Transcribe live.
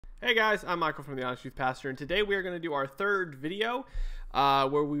Hey guys, I'm Michael from the Honest Youth Pastor, and today we are going to do our third video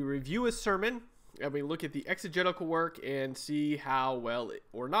where we review a sermon and we look at the exegetical work and see how well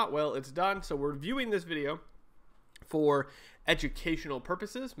or not well it's done. So we're reviewing this video for educational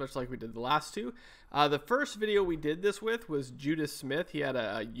purposes, much like we did the last two. The first video we did this with was Judah Smith. He had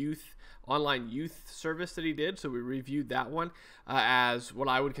a online youth service that he did, so we reviewed that one as what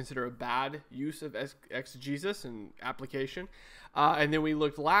I would consider a bad use of exegesis and application. And then we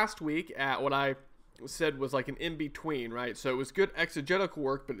looked last week at what I said was like an in-between, right? So it was good exegetical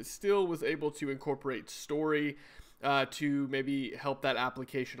work, but it still was able to incorporate story to maybe help that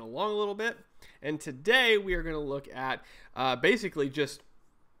application along a little bit. And today we are going to look at basically just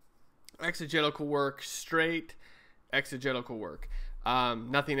exegetical work, straight exegetical work.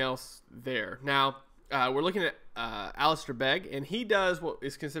 Nothing else there. Now, we're looking at Alistair Begg, and he does what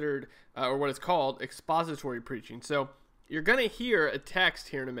is considered, or what is called, expository preaching. So you're going to hear a text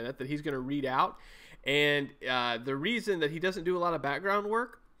here in a minute that he's going to read out, and the reason that he doesn't do a lot of background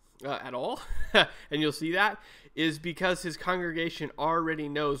work at all, and you'll see that, is because his congregation already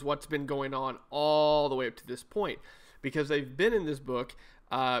knows what's been going on all the way up to this point, because they've been in this book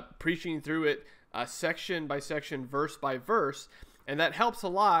preaching through it section by section, verse by verse, and that helps a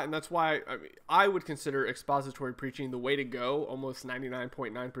lot. And that's why I would consider expository preaching the way to go almost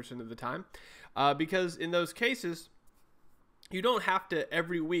 99.9% of the time, because in those cases you don't have to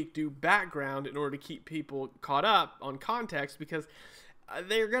every week do background in order to keep people caught up on context, because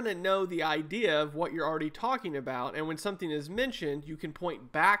they're going to know the idea of what you're already talking about. And when something is mentioned, you can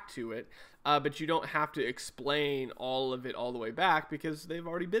point back to it, but you don't have to explain all of it all the way back, because they've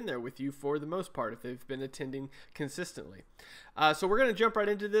already been there with you for the most part if they've been attending consistently. So we're going to jump right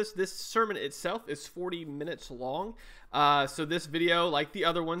into this. This sermon itself is 40 minutes long. So this video, like the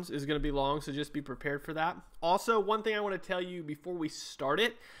other ones, is going to be long, so just be prepared for that. Also, one thing I want to tell you before we start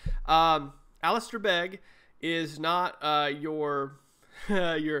it, Alistair Begg is not your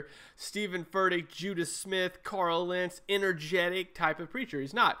Stephen Furtick, Judah Smith, Carl Lentz, energetic type of preacher.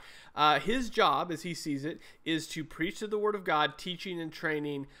 He's not. His job, as he sees it, is to preach to the Word of God, teaching and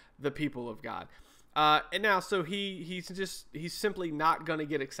training the people of God. And now, so he's simply not going to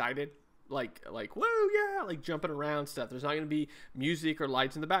get excited, like whoa, yeah, like jumping around stuff. There's not going to be music or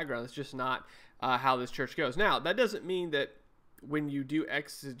lights in the background. It's just not how this church goes. Now, that doesn't mean that when you do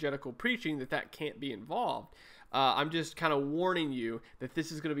exegetical preaching that can't be involved. I'm just kind of warning you that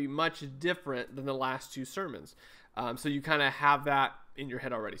this is going to be much different than the last two sermons. So you kind of have that in your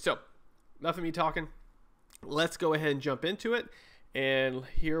head already. So enough of me talking. Let's go ahead and jump into it and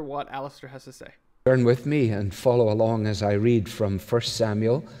hear what Alistair has to say. Turn with me and follow along as I read from 1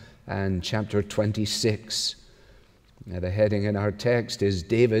 Samuel and chapter 26. Now, the heading in our text is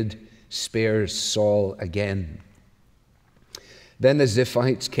David Spares Saul Again. Then the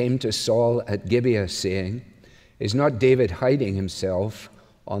Ziphites came to Saul at Gibeah, saying, "Is not David hiding himself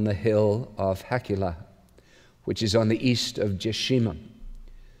on the hill of Hachilah, which is on the east of Jeshimon?"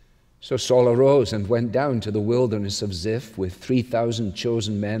 So Saul arose and went down to the wilderness of Ziph with 3,000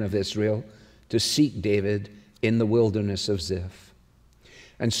 chosen men of Israel to seek David in the wilderness of Ziph.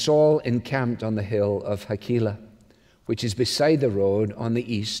 And Saul encamped on the hill of Hachilah, which is beside the road on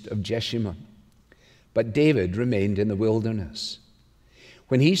the east of Jeshimon. But David remained in the wilderness.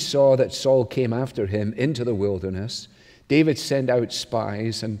 When he saw that Saul came after him into the wilderness, David sent out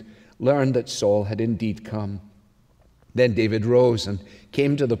spies and learned that Saul had indeed come. Then David rose and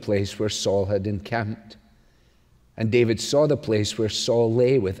came to the place where Saul had encamped. And David saw the place where Saul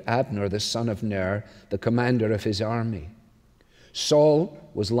lay with Abner, the son of Ner, the commander of his army. Saul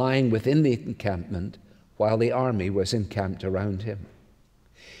was lying within the encampment, while the army was encamped around him.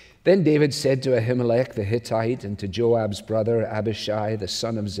 Then David said to Ahimelech the Hittite and to Joab's brother Abishai the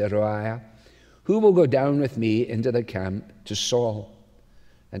son of Zeruiah, "Who will go down with me into the camp to Saul?"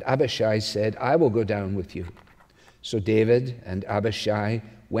 And Abishai said, "I will go down with you." So David and Abishai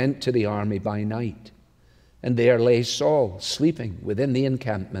went to the army by night. And there lay Saul sleeping within the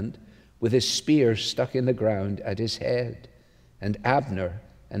encampment, with his spear stuck in the ground at his head, and Abner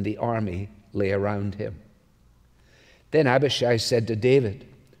and the army lay around him. Then Abishai said to David,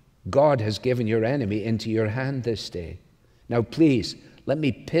 "God has given your enemy into your hand this day. Now please, let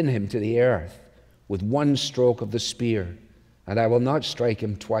me pin him to the earth with one stroke of the spear, and I will not strike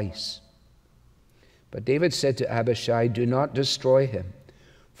him twice." But David said to Abishai, "Do not destroy him,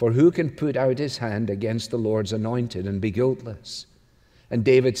 for who can put out his hand against the Lord's anointed and be guiltless?" And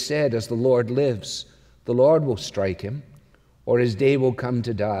David said, "As the Lord lives, the Lord will strike him, or his day will come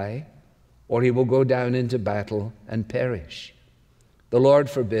to die, or he will go down into battle and perish. The Lord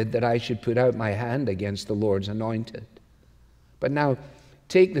forbid that I should put out my hand against the Lord's anointed. But now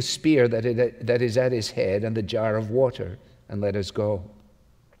Take the spear that is at his head and the jar of water, and let us go."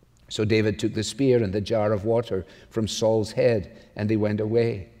 So David took the spear and the jar of water from Saul's head, and they went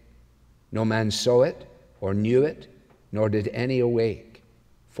away. No man saw it or knew it, nor did any awake,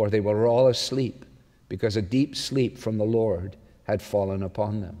 for they were all asleep, because a deep sleep from the Lord had fallen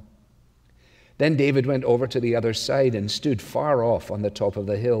upon them. Then David went over to the other side and stood far off on the top of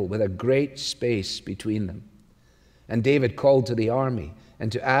the hill, with a great space between them. And David called to the army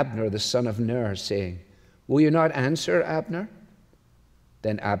and to Abner the son of Ner, saying, "Will you not answer, Abner?"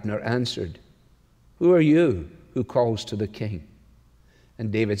 Then Abner answered, "Who are you who calls to the king?"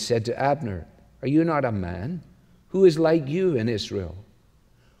 And David said to Abner, "Are you not a man? Who is like you in Israel?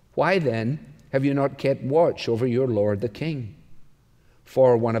 Why then have you not kept watch over your lord the king?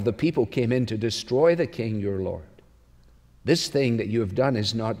 For one of the people came in to destroy the king your lord. This thing that you have done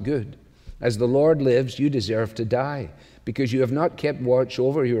is not good. As the Lord lives, you deserve to die, because you have not kept watch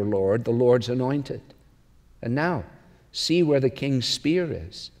over your lord, the Lord's anointed. And now, see where the king's spear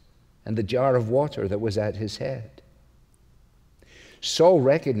is, and the jar of water that was at his head." Saul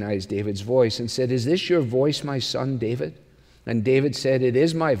recognized David's voice and said, "Is this your voice, my son David?" And David said, "It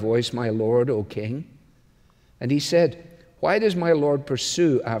is my voice, my lord, O king." And he said, "Why does my lord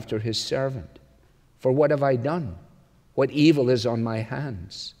pursue after his servant? For what have I done? What evil is on my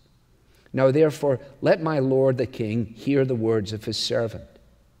hands? Now therefore, let my lord the king hear the words of his servant.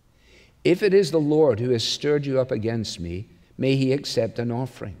 If it is the Lord who has stirred you up against me, may he accept an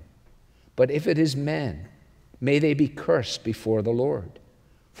offering. But if it is men, may they be cursed before the Lord.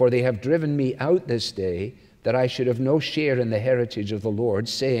 For they have driven me out this day, that I should have no share in the heritage of the Lord,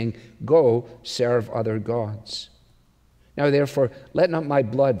 saying, 'Go, serve other gods.' Now therefore, let not my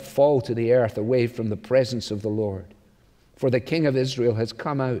blood fall to the earth away from the presence of the Lord. For the king of Israel has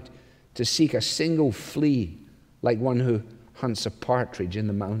come out to seek a single flea, like one who hunts a partridge in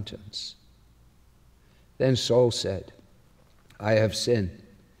the mountains." Then Saul said, "I have sinned.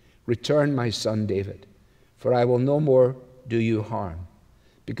 Return, my son David, for I will no more do you harm,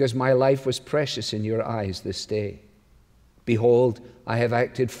 because my life was precious in your eyes this day. Behold, I have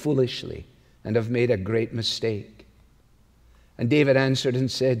acted foolishly and have made a great mistake." And David answered and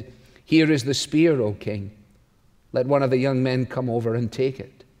said, "Here is the spear, O king. Let one of the young men come over and take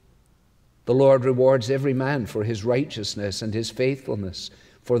it. The Lord rewards every man for his righteousness and his faithfulness,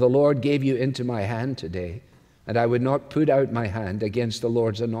 for the Lord gave you into my hand today, and I would not put out my hand against the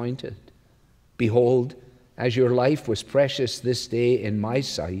Lord's anointed. Behold, as your life was precious this day in my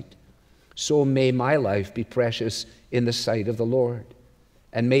sight, so may my life be precious in the sight of the Lord,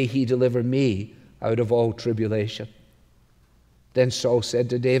 and may he deliver me out of all tribulation." Then Saul said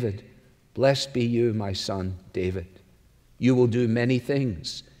to David, "Blessed be you, my son David. You will do many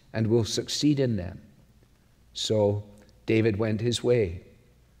things and will succeed in them." So David went his way,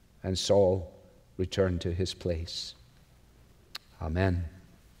 and Saul returned to his place. Amen.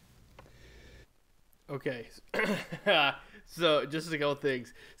 Okay. So just a couple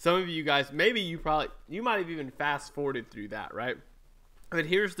things. Some of you guys, maybe you might have even fast forwarded through that, right? But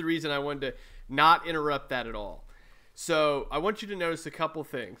here's the reason I wanted to not interrupt that at all. So I want you to notice a couple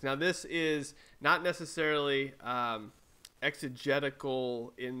things. Now, this is not necessarily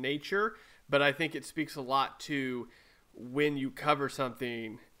exegetical in nature, but I think it speaks a lot to when you cover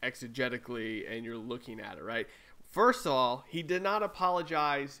something exegetically and you're looking at it, right? First of all, he did not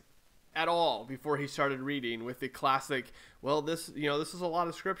apologize at all before he started reading with the classic, "Well, this is a lot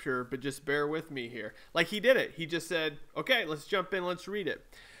of scripture, but just bear with me here." Like, he did it. He just said, "Okay, let's jump in, let's read it."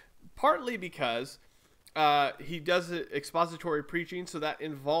 Partly because he does expository preaching, so that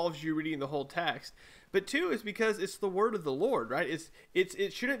involves you reading the whole text. But two is because it's the word of the Lord, right?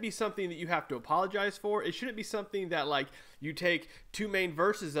 It shouldn't be something that you have to apologize for. It shouldn't be something that, like, you take two main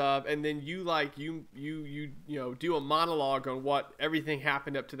verses of and then you do a monologue on what everything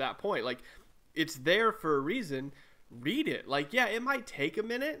happened up to that point. Like, it's there for a reason. Read it. Like, yeah, it might take a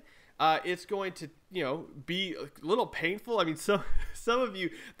minute. It's going to, be a little painful. I mean, some of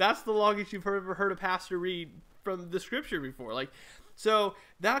you, that's the longest you've ever heard a pastor read from the scripture before. Like, so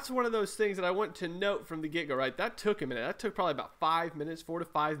that's one of those things that I want to note from the get-go, right? That took a minute. That took probably about 5 minutes, 4 to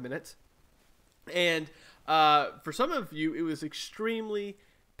 5 minutes. And for some of you, it was extremely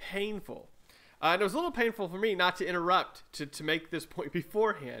painful. And it was a little painful for me not to interrupt to make this point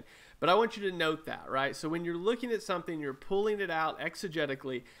beforehand. But I want you to note that, right? So when you're looking at something, you're pulling it out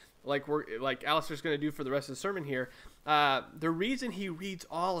exegetically, like Alistair's going to do for the rest of the sermon here. The reason he reads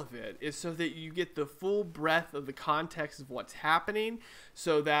all of it is so that you get the full breadth of the context of what's happening,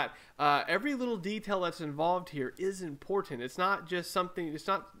 so that every little detail that's involved here is important. It's not just something, it's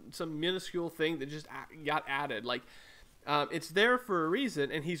not some minuscule thing that just got added. Like, It's there for a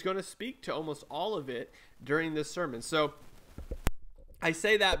reason, and he's going to speak to almost all of it during this sermon. So I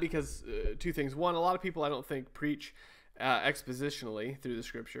say that because two things. One, a lot of people I don't think preach expositionally through the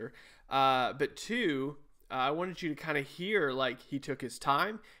scripture. But two, I wanted you to kind of hear, like, he took his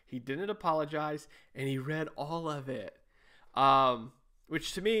time, he didn't apologize, and he read all of it.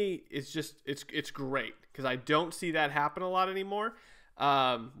 Which to me is just, it's great, because I don't see that happen a lot anymore.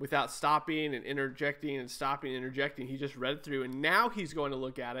 Without stopping and interjecting and stopping and interjecting. He just read through, and now he's going to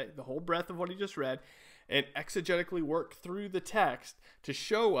look at it, the whole breadth of what he just read, and exegetically work through the text to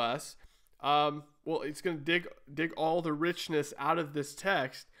show us, it's going to dig all the richness out of this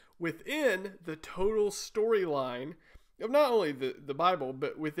text within the total storyline of not only the Bible,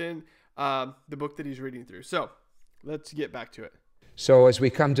 but within the book that he's reading through. So let's get back to it. So as we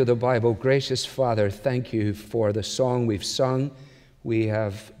come to the Bible, gracious Father, thank you for the song we've sung. We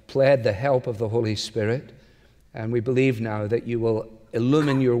have pled the help of the Holy Spirit, and we believe now that you will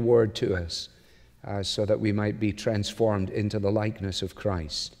illumine your word to us so that we might be transformed into the likeness of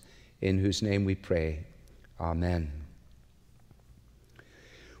Christ, in whose name we pray. Amen.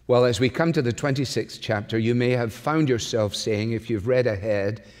 Well, as we come to the 26th chapter, you may have found yourself saying, if you've read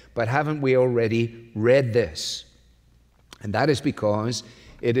ahead, but haven't we already read this? And that is because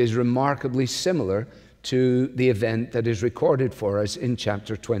it is remarkably similar to the event that is recorded for us in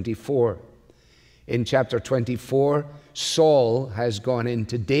chapter 24. In chapter 24, Saul has gone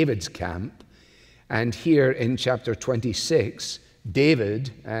into David's camp, and here in chapter 26,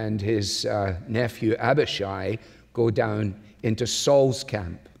 David and his nephew Abishai go down into Saul's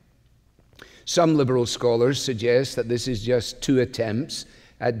camp. Some liberal scholars suggest that this is just two attempts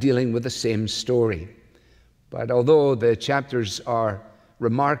at dealing with the same story. But although the chapters are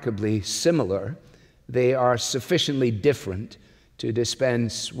remarkably similar, they are sufficiently different to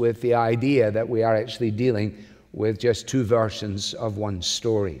dispense with the idea that we are actually dealing with just two versions of one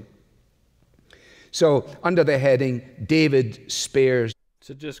story. So, under the heading, David spares.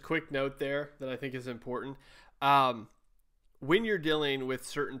 So just quick note there that I think is important. When you're dealing with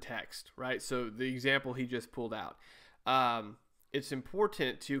certain text, right? So the example he just pulled out, it's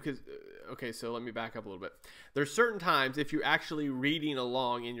important to, okay, so let me back up a little bit. There's certain times, if you're actually reading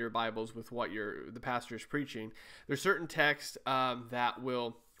along in your Bibles with what the pastor is preaching, there's certain text that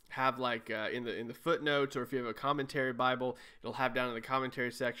will have, like in the footnotes, or if you have a commentary Bible, it'll have down in the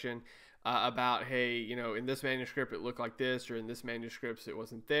commentary section about, hey, in this manuscript it looked like this, or in this manuscript it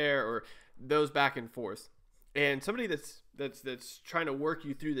wasn't there, or those back and forth. And somebody that's trying to work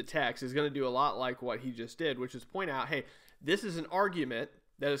you through the text is going to do a lot like what he just did, which is point out, hey, this is an argument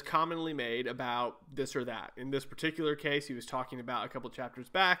that is commonly made about this or that. In this particular case, he was talking about a couple chapters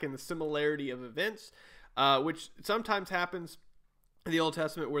back and the similarity of events, which sometimes happens in the Old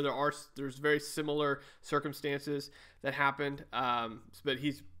Testament where there's very similar circumstances that happened, but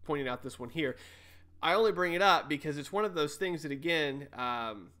he's pointing out this one here. I only bring it up because it's one of those things that, again,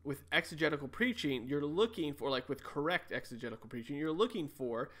 with exegetical preaching, you're looking for, like with correct exegetical preaching, you're looking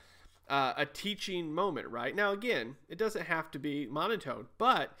for a teaching moment, right? Now, again, it doesn't have to be monotone,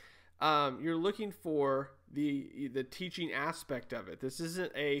 but you're looking for the teaching aspect of it. This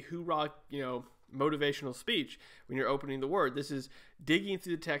isn't a hoorah, motivational speech when you're opening the word. This is digging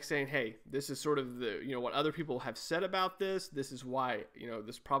through the text saying, hey, this is sort of the, what other people have said about this. This is why,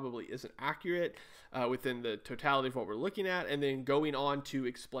 this probably isn't accurate within the totality of what we're looking at, and then going on to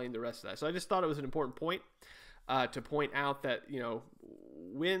explain the rest of that. So I just thought it was an important point to point out that,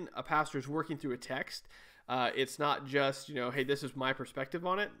 when a pastor is working through a text, it's not just, hey, this is my perspective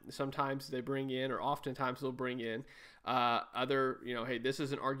on it. Sometimes they bring in, or oftentimes they'll bring in other, hey, this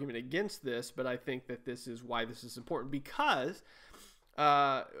is an argument against this, but I think that this is why this is important, because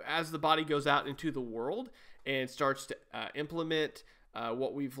as the body goes out into the world and starts to implement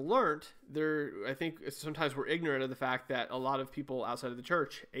what we've learned, I think sometimes we're ignorant of the fact that a lot of people outside of the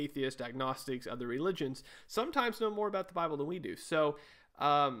church, atheists, agnostics, other religions, sometimes know more about the Bible than we do. So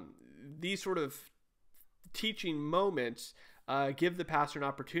these sort of teaching moments give the pastor an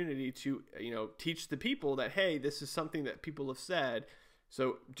opportunity to, teach the people that, hey, this is something that people have said,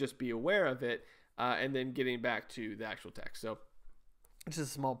 so just be aware of it, and then getting back to the actual text. So it's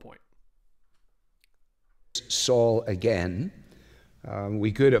just a small point. Saul again.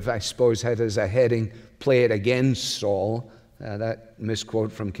 We could have, I suppose, had as a heading, play it again, Saul, that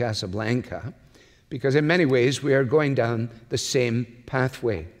misquote from Casablanca, because in many ways we are going down the same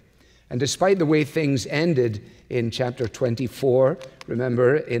pathway. And despite the way things ended in chapter 24,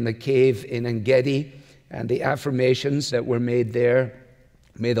 remember, in the cave in En-Gedi, and the affirmations that were made there,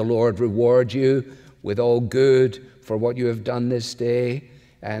 may the Lord reward you with all good for what you have done this day,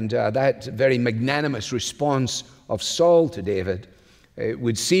 and that very magnanimous response of Saul to David, it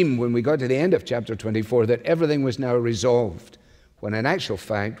would seem when we got to the end of chapter 24 that everything was now resolved, when in actual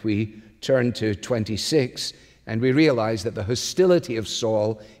fact we turn to 26 and we realize that the hostility of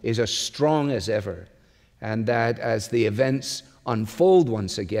Saul is as strong as ever, and that as the events unfold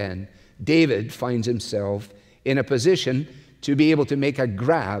once again, David finds himself in a position to be able to make a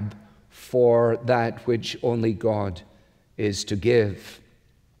grab for that which only God is to give.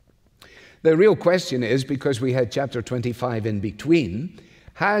 The real question is, because we had chapter 25 in between,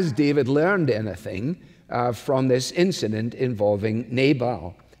 has David learned anything from this incident involving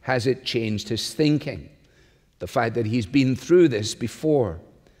Nabal? Has it changed his thinking? The fact that he's been through this before,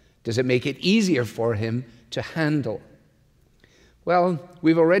 does it make it easier for him to handle? Well,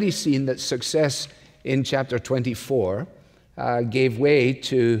 we've already seen that success in chapter 24 gave way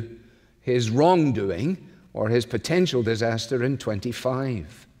to his wrongdoing or his potential disaster in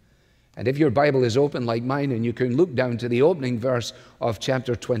 25. And if your Bible is open like mine, and you can look down to the opening verse of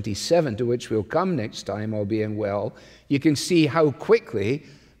chapter 27, to which we'll come next time, all being well, you can see how quickly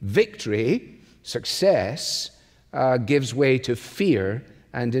victory, success, gives way to fear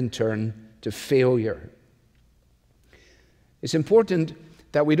and in turn to failure. It's important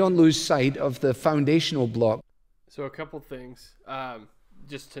that we don't lose sight of the foundational block. So a couple things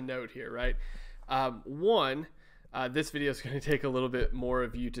just to note here, right? One, this video is going to take a little bit more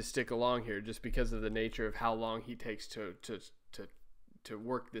of you to stick along here, just because of the nature of how long he takes to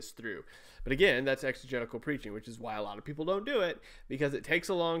work this through. But again, that's exegetical preaching, which is why a lot of people don't do it, because it takes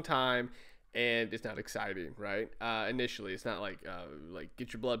a long time and it's not exciting, right? Initially, it's not like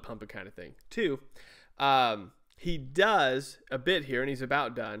get your blood pumping kind of thing. Two, he does a bit here, and he's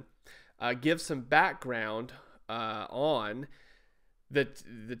about done, give some background on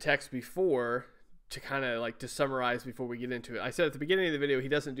the text before, to kind of like to summarize before we get into it. I said at the beginning of the video, he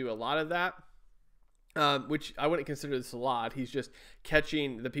doesn't do a lot of that, which I wouldn't consider this a lot. He's just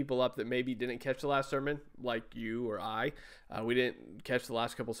catching the people up that maybe didn't catch the last sermon, like you or I. We didn't catch the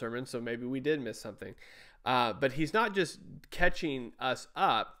last couple sermons, so maybe we did miss something. But he's not just catching us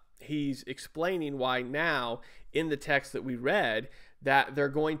up. He's explaining why now in the text that we read that they're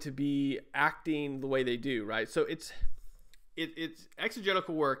going to be acting the way they do, right? So it's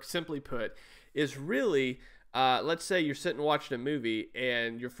exegetical work, simply put, is really, let's say you're sitting watching a movie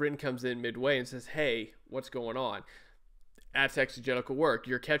and your friend comes in midway and says, hey, what's going on? That's exegetical work.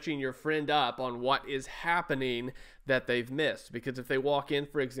 You're catching your friend up on what is happening that they've missed. Because if they walk in,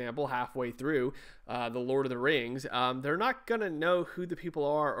 for example, halfway through The Lord of the Rings, they're not going to know who the people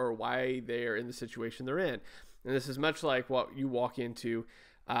are or why they're in the situation they're in. And this is much like what you walk into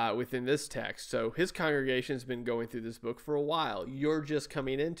within this text. So his congregation's been going through this book for a while. You're just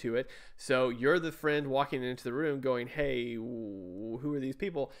coming into it. So you're the friend walking into the room going, hey, who are these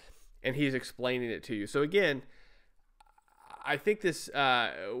people? And he's explaining it to you. So again, I think this,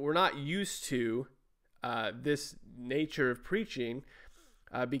 we're not used to this nature of preaching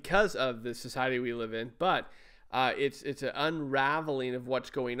because of the society we live in, but it's an unraveling of what's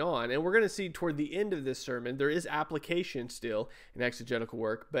going on. And we're going to see toward the end of this sermon, there is application still in exegetical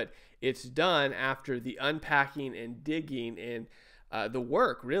work, but it's done after the unpacking and digging and the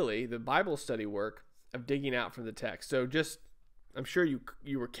work, really, the Bible study work of digging out from the text. So just, I'm sure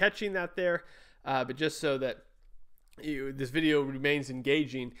you were catching that there, but just so that this video remains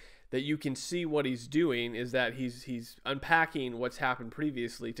engaging, that you can see what he's doing is that he's unpacking what's happened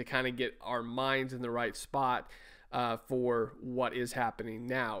previously to kind of get our minds in the right spot for what is happening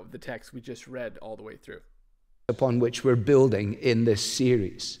now, the text we just read all the way through. Upon which we're building in this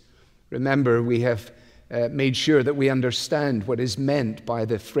series. Remember, we have made sure that we understand what is meant by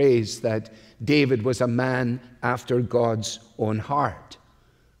the phrase that David was a man after God's own heart.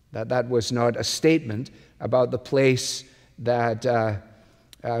 That was not a statement about the place that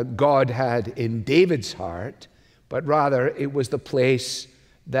God had in David's heart, but rather it was the place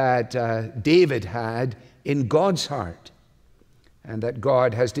that David had in God's heart, and that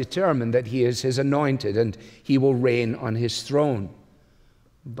God has determined that he is his anointed and he will reign on his throne.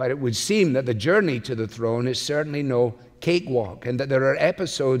 But it would seem that the journey to the throne is certainly no cakewalk, and that there are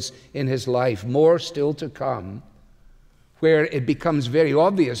episodes in his life, more still to come, where it becomes very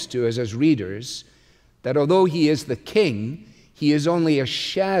obvious to us as readers that although he is the king, he is only a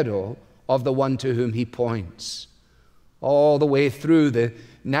shadow of the one to whom he points. All the way through the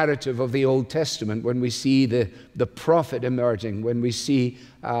narrative of the Old Testament, when we see the prophet emerging, when we see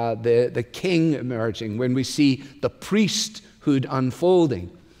the king emerging, when we see the priesthood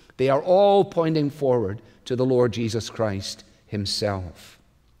unfolding, they are all pointing forward to the Lord Jesus Christ himself.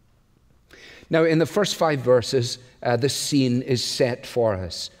 Now, in the first 5 verses, the scene is set for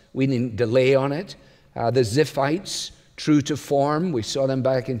us. We needn't delay on it. The Ziphites, true to form, we saw them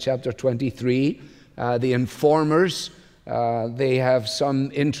back in chapter 23. The informers, they have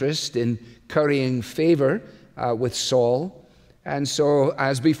some interest in currying favor with Saul. And so,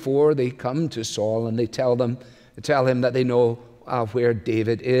 as before, they come to Saul and they tell him that they know where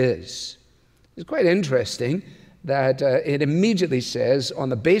David is. It's quite interesting that it immediately says, on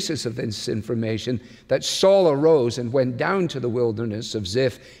the basis of this information, that Saul arose and went down to the wilderness of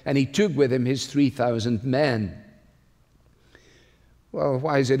Ziph, and he took with him his 3,000 men. Well,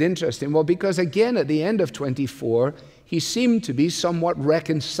 why is it interesting? Well, because again, at the end of 24, he seemed to be somewhat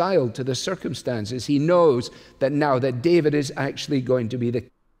reconciled to the circumstances. He knows that now that David is actually going to be the...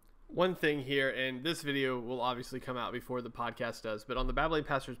 One thing here, and this video will obviously come out before the podcast does, but on the Babbling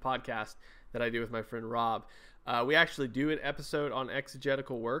Pastors podcast that I do with my friend Rob, we actually do an episode on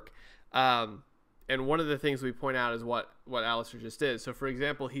exegetical work. And one of the things we point out is what Alistair just did. So, for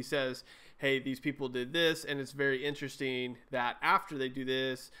example, he says, hey, these people did this, and it's very interesting that after they do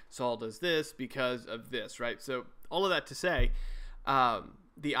this, Saul does this because of this, right? So all of that to say,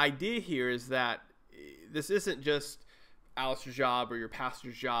 the idea here is that this isn't just Alistair's job or your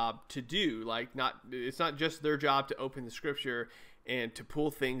pastor's job to do. It's not just their job to open the scripture and to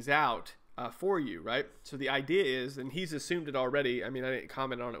pull things out for you, right? So the idea is, and he's assumed it already. I mean, I didn't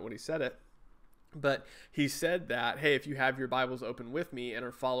comment on it when he said it, but he said that, hey, if you have your Bibles open with me and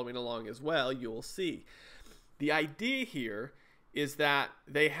are following along as well, you will see. The idea here is that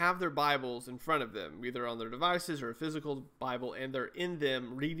they have their Bibles in front of them, either on their devices or a physical Bible, and they're in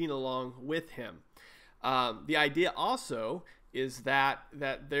them reading along with him. The idea also is that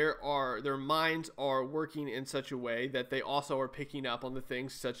their minds are working in such a way that they also are picking up on the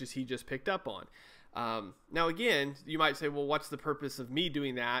things such as he just picked up on. Now, again, you might say, well, what's the purpose of me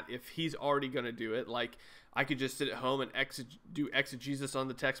doing that if he's already going to do it? Like, I could just sit at home and do exegesis on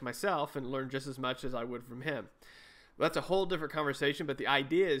the text myself and learn just as much as I would from him. Well, that's a whole different conversation, but the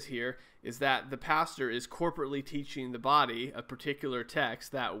idea is that the pastor is corporately teaching the body a particular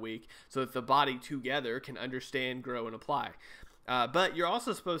text that week so that the body together can understand, grow, and apply. But you're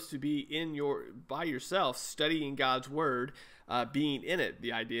also supposed to be by yourself studying God's word, being in it.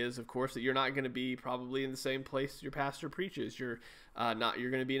 The idea is, of course, that you're not going to be probably in the same place your pastor preaches. You're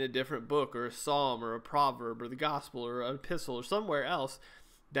going to be in a different book or a psalm or a proverb or the gospel or an epistle or somewhere else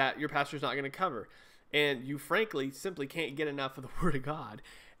that your pastor's not going to cover. And you frankly simply can't get enough of the word of God.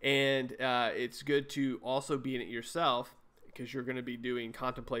 And it's good to also be in it yourself, because you're going to be doing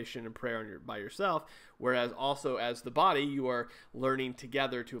contemplation and prayer by yourself, whereas also as the body, you are learning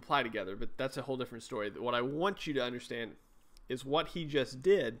together to apply together. But that's a whole different story. What I want you to understand is what he just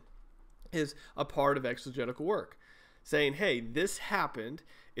did is a part of exegetical work. Saying, hey, this happened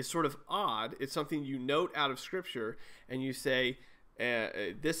is sort of odd. It's something you note out of Scripture, and you say,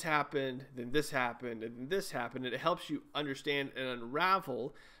 this happened, then this happened, and then this happened. And it helps you understand and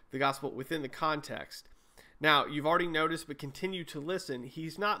unravel the gospel within the context. Now, you've already noticed, but continue to listen.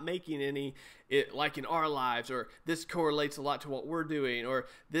 He's not making any, like in our lives, or this correlates a lot to what we're doing, or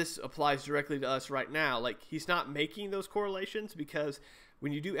this applies directly to us right now. Like, he's not making those correlations, because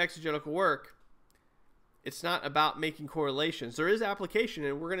when you do exegetical work, it's not about making correlations. There is application,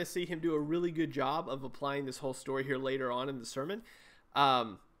 and we're going to see him do a really good job of applying this whole story here later on in the sermon.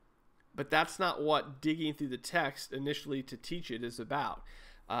 But that's not what digging through the text initially to teach it is about.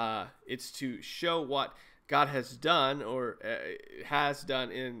 It's to show what God has done or has done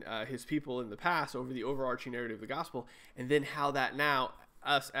in his people in the past over the overarching narrative of the gospel, and then how that now,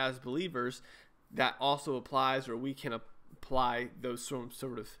 us as believers, that also applies, or we can apply those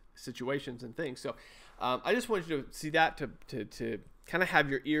sort of situations and things. So I just wanted you to see that, to kind of have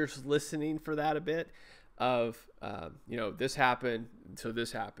your ears listening for that a bit of, this happened, so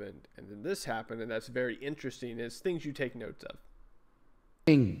this happened, and then this happened, and that's very interesting. It's things you take notes of.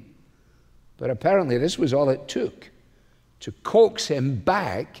 But apparently this was all it took to coax him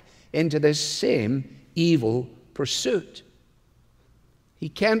back into this same evil pursuit. He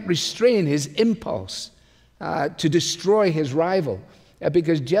can't restrain his impulse to destroy his rival,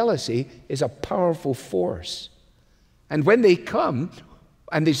 because jealousy is a powerful force. And when they come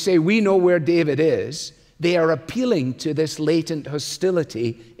and they say, we know where David is, they are appealing to this latent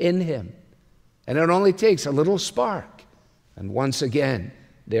hostility in him. And it only takes a little spark, and once again,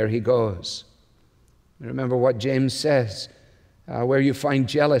 there he goes. Remember what James says, where you find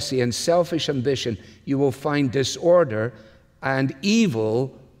jealousy and selfish ambition, you will find disorder and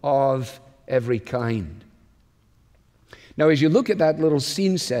evil of every kind. Now, as you look at that little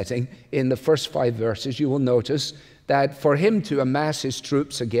scene setting in the first 5 verses, you will notice that for him to amass his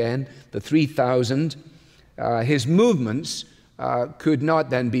troops again, the 3,000, his movements could not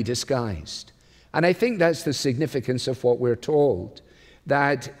then be disguised. And I think that's the significance of what we're told,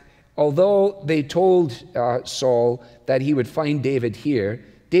 that although they told Saul that he would find David here,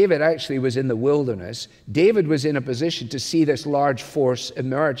 David actually was in the wilderness. David was in a position to see this large force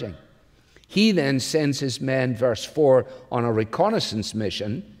emerging. He then sends his men, verse 4, on a reconnaissance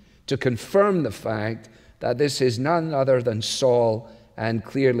mission to confirm the fact that this is none other than Saul, and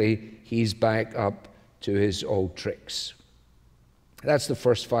clearly he's back up to his old tricks. That's the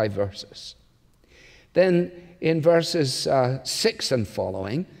first 5 verses. Then in verses 6 and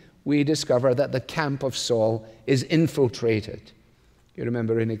following, we discover that the camp of Saul is infiltrated. You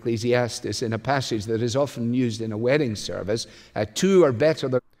remember in Ecclesiastes, in a passage that is often used in a wedding service, 2 are better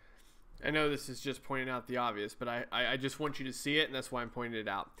than... I know this is just pointing out the obvious, but I just want you to see it, and that's why I'm pointing it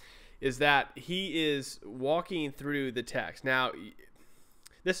out, is that he is walking through the text. Now,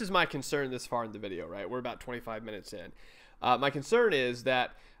 this is my concern this far in the video, right? We're about 25 minutes in. My concern is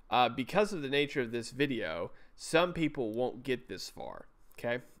that because of the nature of this video, some people won't get this far,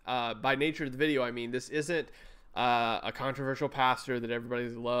 okay? By nature of the video, I mean this isn't a controversial pastor that everybody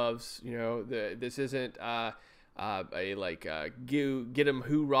loves. You know, this isn't a get him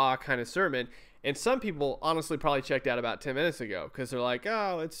hoorah kind of sermon. And some people honestly probably checked out about 10 minutes ago because they're like,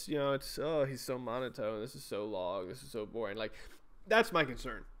 oh, oh, he's so monotone. This is so long. This is so boring. Like, that's my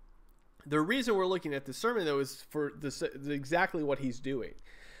concern. The reason we're looking at this sermon, though, is for exactly what he's doing.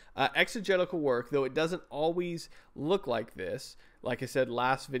 Exegetical work, though it doesn't always look like this. Like I said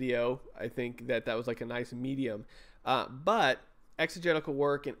last video, I think that was like a nice medium. But exegetical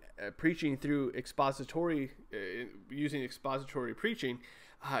work and preaching through using expository preaching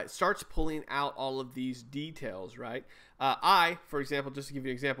starts pulling out all of these details, right? I, for example, just to give you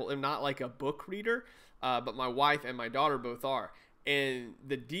an example, am not like a book reader, but my wife and my daughter both are. And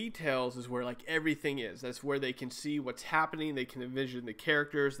the details is where like everything is. That's where they can see what's happening. They can envision the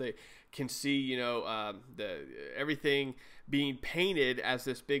characters. They can see, you know, everything being painted as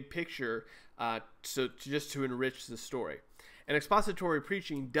this big picture, just to enrich the story. And expository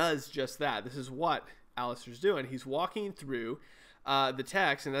preaching does just that. This is what Alistair's doing. He's walking through the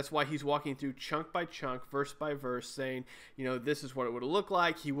text, and that's why he's walking through chunk by chunk, verse by verse, saying, you know, this is what it would have looked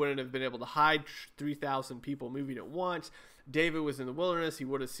like. He wouldn't have been able to hide 3,000 people moving at once. David was in the wilderness. He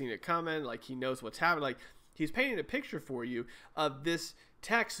would have seen it coming. Like, he knows what's happening. Like, he's painting a picture for you of this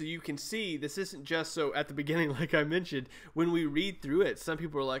text so you can see this isn't just so at the beginning, like I mentioned, when we read through it, some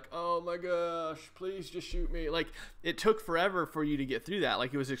people are like, oh my gosh, please just shoot me. Like, it took forever for you to get through that.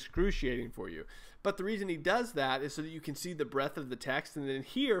 Like, it was excruciating for you. But the reason he does that is so that you can see the breadth of the text. And then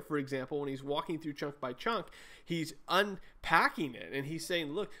here, for example, when he's walking through chunk by chunk, he's unpacking it. And he's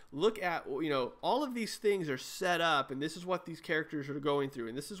saying, look at, you know, all of these things are set up. And this is what these characters are going through.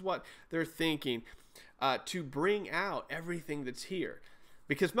 And this is what they're thinking to bring out everything that's here.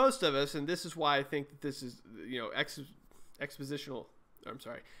 Because most of us, and this is why I think that this is, you know, expository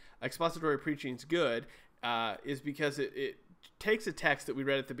preaching is good, is because it takes a text that we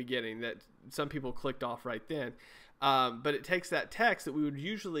read at the beginning that some people clicked off right then, but it takes that text that we would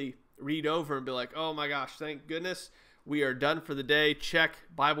usually read over and be like, oh my gosh, thank goodness we are done for the day, check,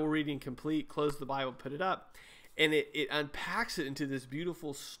 Bible reading complete, close the Bible, put it up, and it unpacks it into this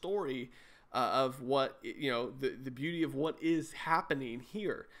beautiful story of what, you know, the beauty of what is happening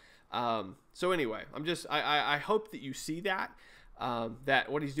here. So anyway, I hope that you see that.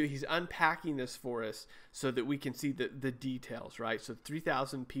 That what he's doing, he's unpacking this for us so that we can see the details, right? So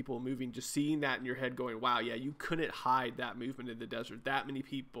 3,000 people moving, just seeing that in your head going, wow, yeah, you couldn't hide that movement in the desert. That many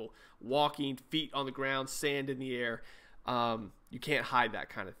people walking, feet on the ground, sand in the air. You can't hide that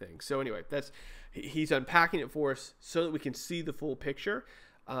kind of thing. So anyway, he's unpacking it for us so that we can see the full picture,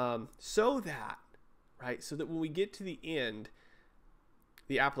 so that when we get to the end,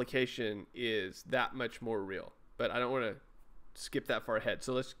 the application is that much more real. But I don't want to skip that far ahead,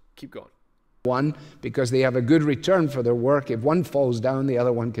 so let's keep going. One, because they have a good return for their work. If one falls down, the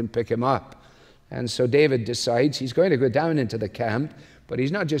other one can pick him up. And so David decides he's going to go down into the camp, but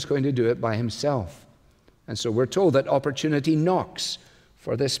he's not just going to do it by himself. And so we're told that opportunity knocks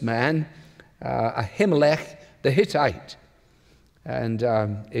for this man, Ahimelech the Hittite. And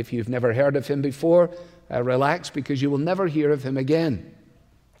if you've never heard of him before, relax, because you will never hear of him again.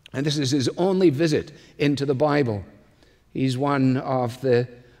 And this is his only visit into the Bible. He's one of the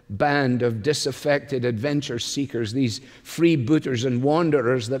band of disaffected adventure seekers, these freebooters and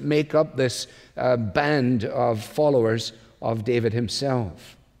wanderers that make up this band of followers of David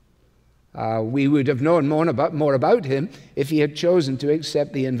himself. We would have known more about him if he had chosen to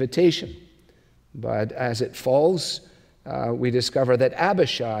accept the invitation. But as it falls, we discover that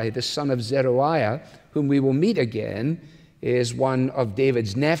Abishai, the son of Zeruiah, whom we will meet again, is one of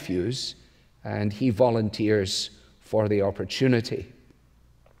David's nephews, and he volunteers for the opportunity.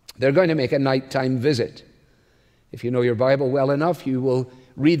 They're going to make a nighttime visit. If you know your Bible well enough, you will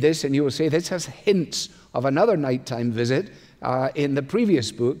read this and you will say, this has hints of another nighttime visit in the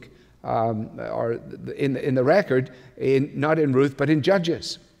previous book, or in the record, not in Ruth, but in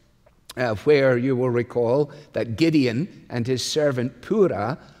Judges, where you will recall that Gideon and his servant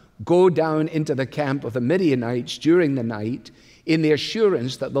Purah go down into the camp of the Midianites during the night in the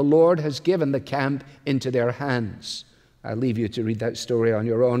assurance that the Lord has given the camp into their hands. I'll leave you to read that story on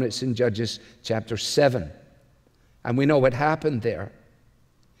your own. It's in Judges chapter 7. And we know what happened there.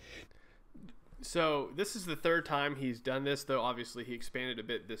 So this is the third time he's done this, though obviously he expanded a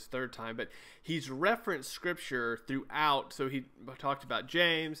bit this third time, but he's referenced scripture throughout. So he talked about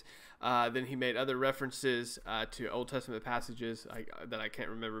James, then he made other references to Old Testament passages that I can't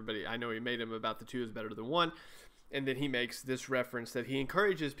remember, but I know he made them about the two is better than one. And then he makes this reference that he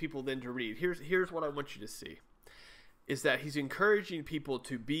encourages people then to read. Here's what I want you to see, is that he's encouraging people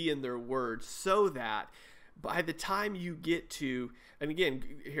to be in their word so that by the time you get to, and again,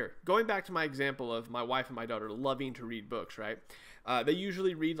 here, going back to my example of my wife and my daughter loving to read books, right? They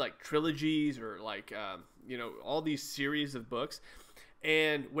usually read like trilogies or like, all these series of books.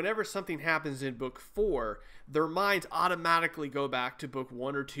 And whenever something happens in book 4, their minds automatically go back to book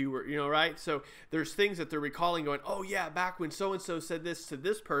 1 or 2, or, right? So there's things that they're recalling going, oh yeah, back when so-and-so said this to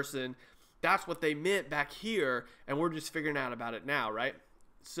this person, that's what they meant back here. And we're just figuring out about it now, right?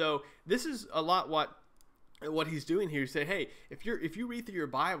 So this is a lot what he's doing here. He's saying, hey, if you read through your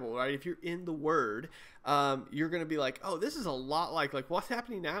Bible, right, if you're in the Word, you're going to be like, oh, this is a lot like what's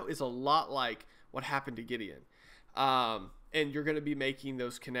happening now is a lot like what happened to Gideon. And you're going to be making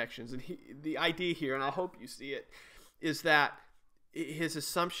those connections. And the idea here, and I hope you see it, is that his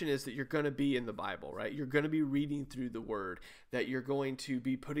assumption is that you're going to be in the Bible, right? You're going to be reading through the Word, that you're going to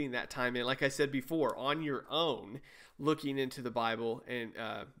be putting that time in, like I said before, on your own, looking into the Bible and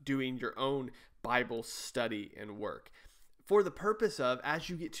doing your own Bible study and work for the purpose of, as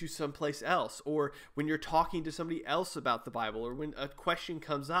you get to someplace else, or when you're talking to somebody else about the Bible, or when a question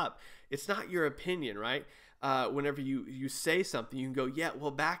comes up, it's not your opinion, right? Whenever you say something, you can go, yeah,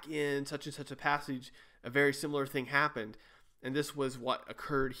 well, back in such and such a passage, a very similar thing happened, and this was what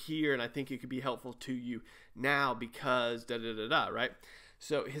occurred here, and I think it could be helpful to you now because da-da-da-da, right?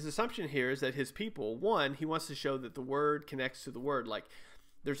 So his assumption here is that his people, one, he wants to show that the Word connects to the Word. Like,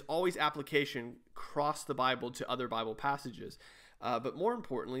 there's always application across the Bible to other Bible passages. But more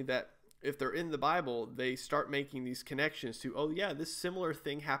importantly, that if they're in the Bible, they start making these connections to, oh yeah, this similar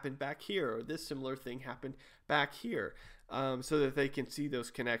thing happened back here, or this similar thing happened back here, so that they can see those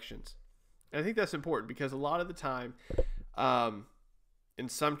connections. And I think that's important because a lot of the time, in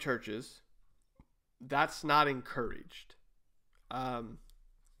some churches, that's not encouraged.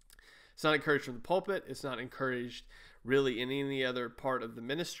 It's not encouraged from the pulpit. It's not encouraged really in any other part of the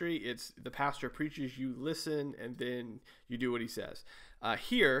ministry. It's the pastor preaches, you listen, and then you do what he says.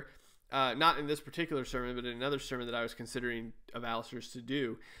 Here, not in this particular sermon, but in another sermon that I was considering of Alistair's to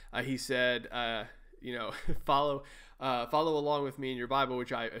do, he said, follow along with me in your Bible,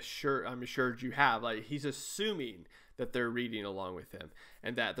 which I'm assured you have. Like, he's assuming that they're reading along with him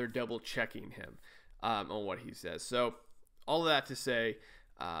and that they're double checking him on what he says. So all of that to say,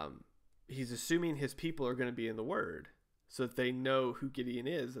 he's assuming his people are going to be in the Word so that they know who Gideon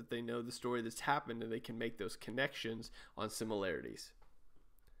is, that they know the story that's happened, and they can make those connections on similarities.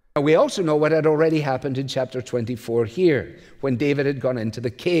 We also know what had already happened in chapter 24 here, when David had gone into the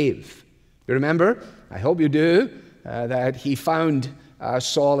cave. You remember? I hope you do, that he found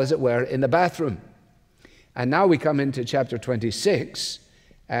Saul, as it were, in the bathroom. And now we come into chapter 26,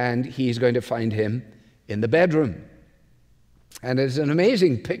 and he's going to find him in the bedroom. And it's an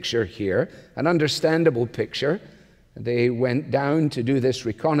amazing picture here, an understandable picture. They went down to do this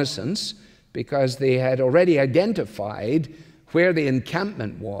reconnaissance because they had already identified where the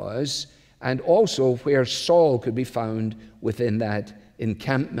encampment was and also where Saul could be found within that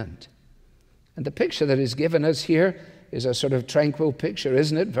encampment. And the picture that is given us here is a sort of tranquil picture,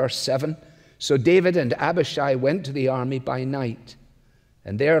 isn't it? Verse 7, so David and Abishai went to the army by night,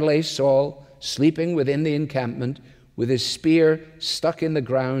 and there lay Saul sleeping within the encampment, with his spear stuck in the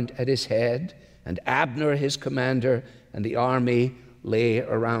ground at his head, and Abner his commander, and the army lay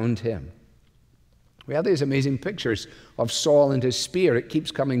around him. We have these amazing pictures of Saul and his spear. It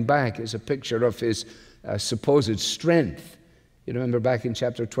keeps coming back as a picture of his supposed strength. You remember back in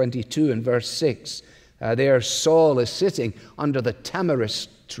chapter 22 and verse 6, there Saul is sitting under the tamarisk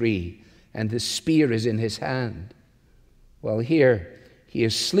tree, and the spear is in his hand. Well, here he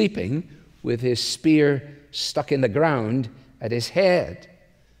is sleeping with his spear stuck in the ground at his head.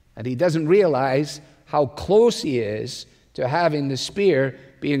 And he doesn't realize how close he is to having the spear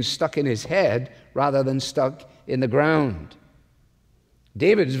being stuck in his head rather than stuck in the ground.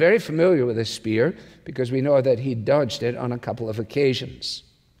 David is very familiar with this spear because we know that he dodged it on a couple of occasions.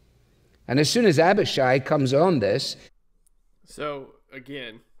 And as soon as Abishai comes on this... So,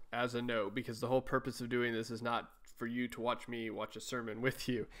 again, as a note, because the whole purpose of doing this is not for you to watch me watch a sermon with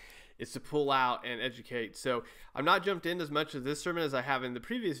you. It's to pull out and educate. So I'm not jumped in as much of this sermon as I have in the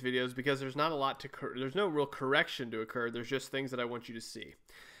previous videos because there's not a lot to... There's no real correction to occur. There's just things that I want you to see.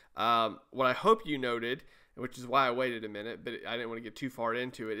 What I hope you noted, which is why I waited a minute, but I didn't want to get too far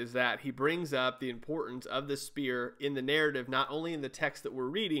into it, is that he brings up the importance of the spear in the narrative, not only in the text that we're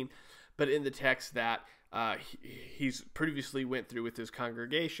reading, but in the text that he's previously went through with his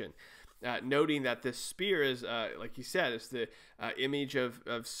congregation. Noting that this spear is, like he said, it's the image of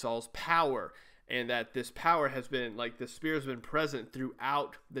Saul's power, and that this power has been, like the spear has been present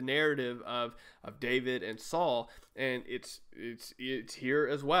throughout the narrative of David and Saul, and it's here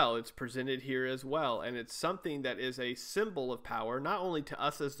as well. It's presented here as well, and it's something that is a symbol of power, not only to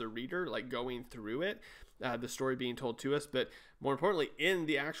us as the reader, like going through it, the story being told to us, but more importantly, in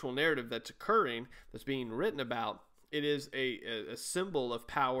the actual narrative that's occurring, that's being written about. It is a symbol of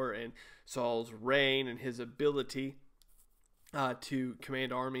power and Saul's reign and his ability to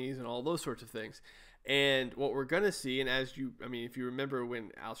command armies and all those sorts of things. And what we're going to see, and if you remember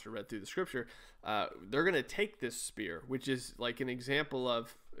when Alistair read through the scripture, they're going to take this spear, which is like an example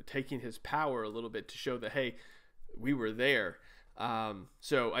of taking his power a little bit to show that, hey, we were there.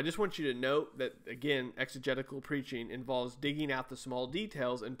 So I just want you to note that, again, exegetical preaching involves digging out the small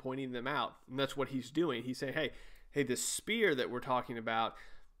details and pointing them out. And that's what he's doing. He's saying, hey, this spear that we're talking about,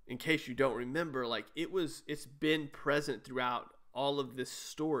 in case you don't remember, like it's been present throughout all of this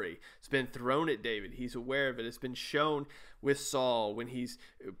story. It's been thrown at David. He's aware of it. It's been shown with Saul when he's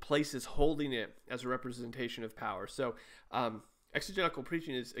places holding it as a representation of power. So exegetical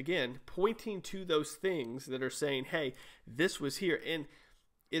preaching is, again, pointing to those things that are saying, hey, this was here. And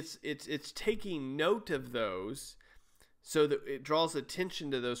it's taking note of those so that it draws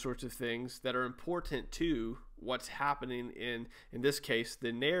attention to those sorts of things that are important to what's happening in this case,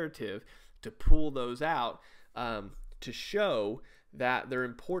 the narrative, to pull those out, to show that they're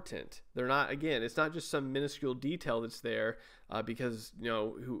important. They're not, again, it's not just some minuscule detail that's there because,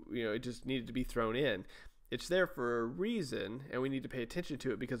 it just needed to be thrown in. It's there for a reason, and we need to pay attention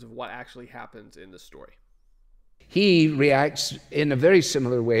to it because of what actually happens in the story. He reacts in a very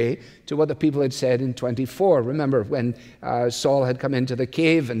similar way to what the people had said in 24. Remember when Saul had come into the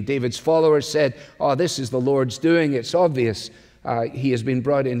cave and David's followers said, oh, this is the Lord's doing. It's obvious he has been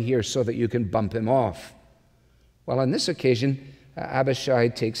brought in here so that you can bump him off. Well, on this occasion, Abishai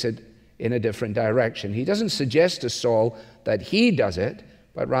takes it in a different direction. He doesn't suggest to Saul that he does it,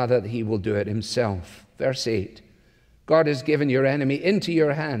 but rather that he will do it himself. Verse 8, God has given your enemy into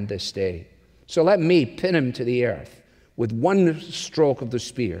your hand this day. So let me pin him to the earth with one stroke of the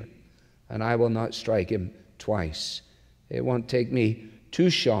spear, and I will not strike him twice. It won't take me 2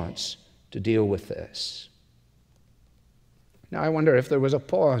 shots to deal with this. Now I wonder if there was a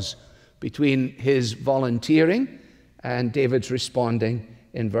pause between his volunteering and David's responding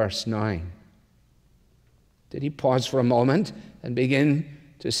in verse 9. Did he pause for a moment and begin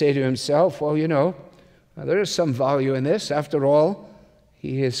to say to himself, well, there is some value in this. After all,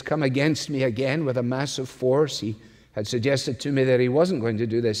 he has come against me again with a massive force. He had suggested to me that he wasn't going to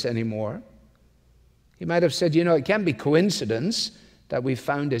do this anymore. He might have said, it can't be coincidence that we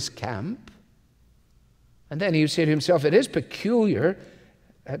found his camp. And then he would say to himself, it is peculiar,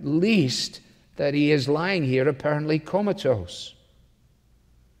 at least, that he is lying here apparently comatose.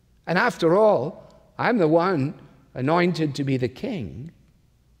 And after all, I'm the one anointed to be the king.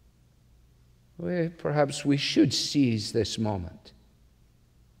 Well, perhaps we should seize this moment.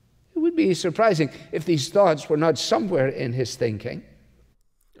 It would be surprising if these thoughts were not somewhere in his thinking.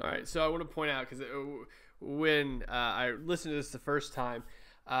 All right, so I want to point out, because when I listened to this the first time,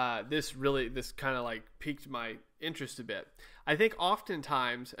 this kind of like piqued my interest a bit. I think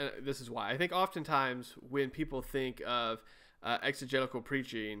oftentimes, this is why, I think oftentimes when people think of exegetical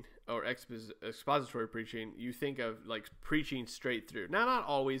preaching or expository preaching, you think of like preaching straight through. Now, not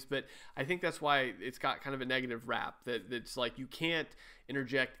always, but I think that's why it's got kind of a negative rap, that it's like you can't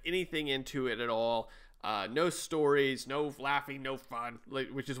interject anything into it at all. No stories, no laughing, no fun,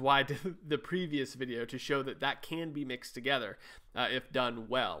 which is why I did the previous video, to show that can be mixed together if done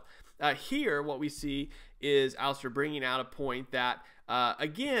well. Here, what we see is Alistair bringing out a point that,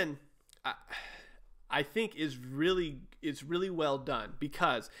 again, I think is really well done,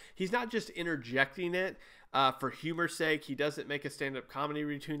 because he's not just interjecting it for humor's sake. He doesn't make a stand-up comedy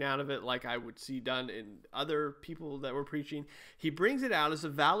routine out of it like I would see done in other people that were preaching. He brings it out as a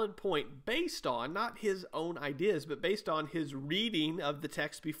valid point based on not his own ideas, but based on his reading of the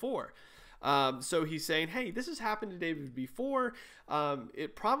text before. So he's saying, hey, this has happened to David before.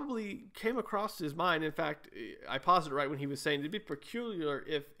 It probably came across his mind. In fact, I paused it right when he was saying it'd be peculiar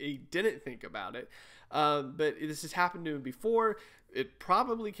if he didn't think about it. But this has happened to him before. It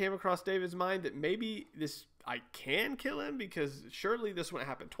probably came across David's mind that maybe I can kill him because surely this wouldn't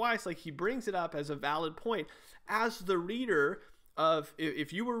happen twice. Like, he brings it up as a valid point. As the reader of,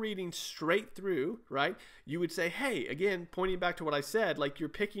 if you were reading straight through, right, you would say, hey, again, pointing back to what I said, like, you're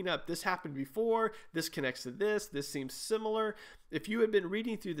picking up, this happened before, this connects to this seems similar. If you had been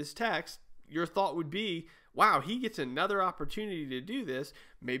reading through this text, your thought would be, wow, he gets another opportunity to do this.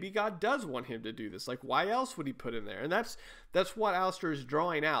 Maybe God does want him to do this. Like, why else would he put him there? And that's what Alistair is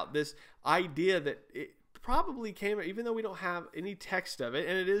drawing out, this idea that it probably came, even though we don't have any text of it,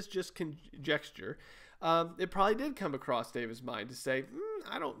 and it is just conjecture, it probably did come across David's mind to say,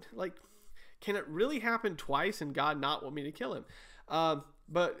 I don't, like, can it really happen twice and God not want me to kill him?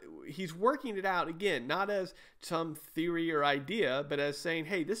 But he's working it out, again, not as some theory or idea, but as saying,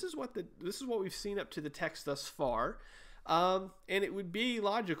 hey, this is what we've seen up to the text thus far. And it would be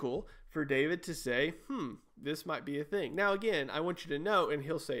logical for David to say, this might be a thing. Now, again, I want you to know, and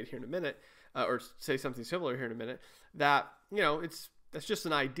he'll say it here in a minute, or say something similar here in a minute, that, that's just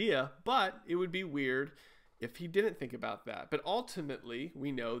an idea, but it would be weird if he didn't think about that. But ultimately,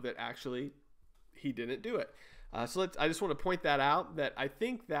 we know that actually he didn't do it. So I just want to point that out, that I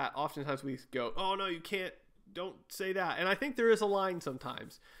think that oftentimes we go, oh, no, you can't, don't say that. And I think there is a line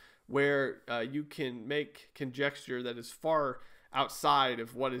sometimes where you can make conjecture that is far outside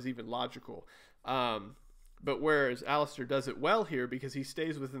of what is even logical. But whereas Alistair does it well here because he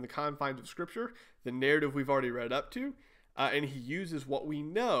stays within the confines of Scripture, the narrative we've already read up to, and he uses what we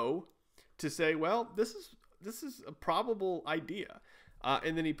know to say, well, this is a probable idea.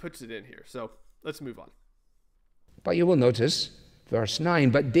 And then he puts it in here. So let's move on. But you will notice, verse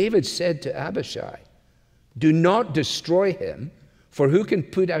 9, but David said to Abishai, do not destroy him, for who can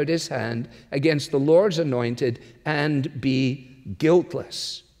put out his hand against the Lord's anointed and be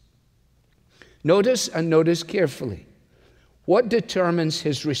guiltless? Notice carefully. What determines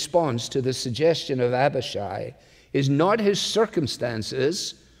his response to the suggestion of Abishai is not his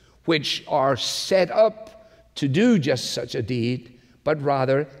circumstances, which are set up to do just such a deed, but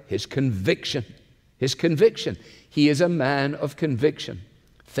rather his conviction. His conviction. He is a man of conviction.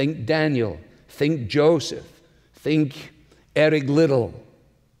 Think Daniel. Think Joseph. Think Eric Liddell.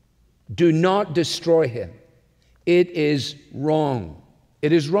 Do not destroy him. It is wrong.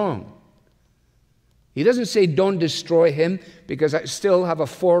 It is wrong. He doesn't say don't destroy him because I still have a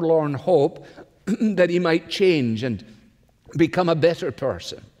forlorn hope that he might change and become a better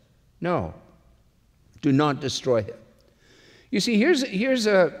person. No. Do not destroy him. You see, here's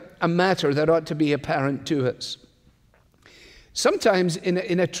a matter that ought to be apparent to us. Sometimes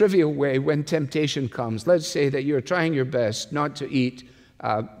in a trivial way, when temptation comes, let's say that you're trying your best not to eat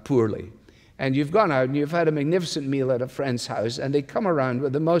poorly, and you've gone out and you've had a magnificent meal at a friend's house, and they come around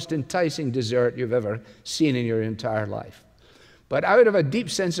with the most enticing dessert you've ever seen in your entire life. But out of a deep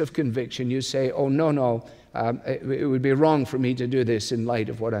sense of conviction, you say, oh, no, it would be wrong for me to do this in light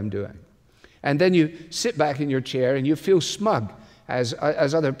of what I'm doing. And then you sit back in your chair and you feel smug as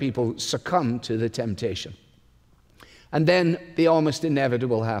other people succumb to the temptation. And then the almost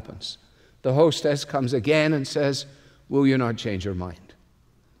inevitable happens. The hostess comes again and says, will you not change your mind?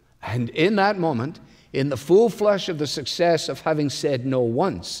 And in that moment, in the full flush of the success of having said no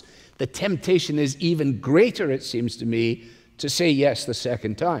once, the temptation is even greater, it seems to me, to say yes the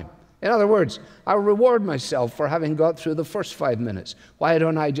second time. In other words, I'll reward myself for having got through the first 5 minutes. Why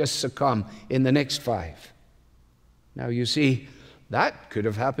don't I just succumb in the next 5? Now, you see, that could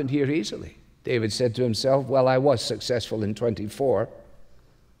have happened here easily. David said to himself, well, I was successful in 24.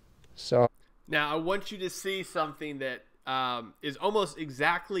 So now I want you to see something that is almost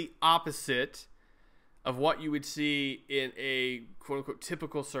exactly opposite of what you would see in a quote-unquote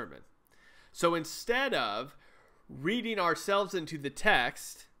typical sermon. So instead of reading ourselves into the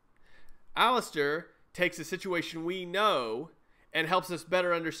text, Alistair takes a situation we know and helps us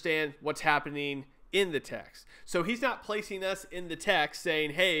better understand what's happening in the text. So he's not placing us in the text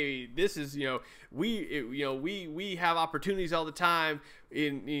saying, hey, this is, we have opportunities all the time,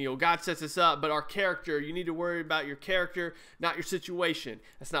 God sets us up, but our character, you need to worry about your character, not your situation.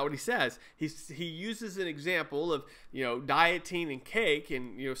 That's not what he says. He uses an example of, dieting and cake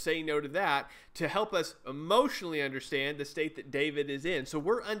and, saying no to that to help us emotionally understand the state that David is in. So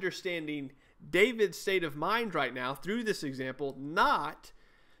we're understanding David's state of mind right now through this example, not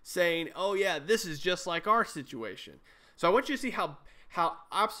saying, oh yeah, this is just like our situation. So I want you to see how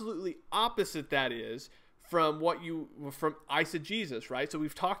absolutely opposite that is from eisegesis, right? So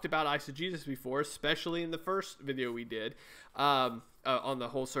we've talked about eisegesis before, especially in the first video we did on the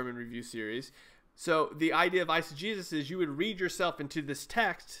whole sermon review series. So the idea of eisegesis is you would read yourself into this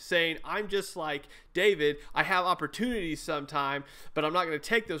text saying, I'm just like David. I have opportunities sometime, but I'm not going to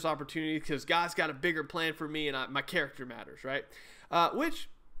take those opportunities because God's got a bigger plan for me and my character matters, right? Which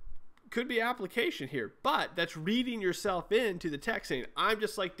could be application here, but that's reading yourself into the text saying, I'm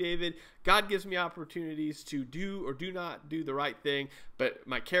just like David. God gives me opportunities to do or do not do the right thing, but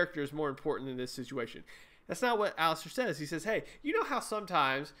my character is more important in this situation. That's not what Alistair says. He says, hey, you know how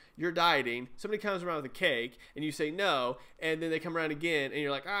sometimes you're dieting, somebody comes around with a cake and you say no, and then they come around again and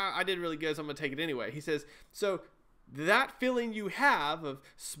you're like, I did really good, so I'm going to take it anyway. He says, so that feeling you have of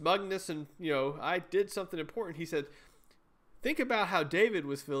smugness and, I did something important, he said, think about how David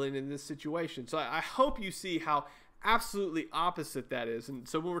was feeling in this situation. So I hope you see how absolutely opposite that is. And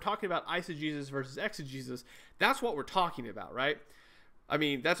so when we're talking about eisegesis versus exegesis, that's what we're talking about, right? I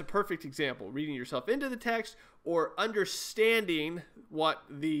mean, that's a perfect example, reading yourself into the text or understanding what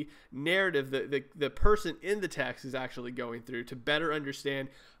the narrative, the person in the text is actually going through to better understand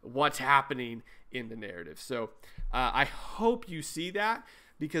what's happening in the narrative. So I hope you see that,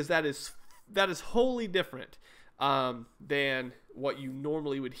 because that is wholly different than what you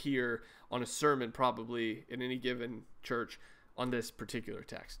normally would hear on a sermon, probably in any given church, on this particular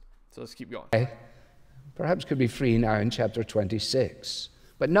text. So let's keep going. Perhaps could be free now in chapter 26.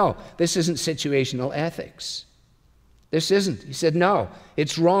 But no, this isn't situational ethics. This isn't. He said, no,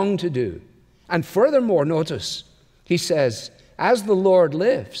 it's wrong to do. And furthermore, notice, he says, as the Lord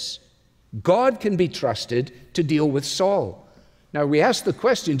lives, God can be trusted to deal with Saul. Now, we asked the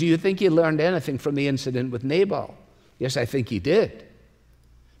question, do you think he learned anything from the incident with Nabal? Yes, I think he did.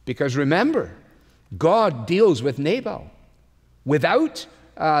 Because remember, God deals with Nabal without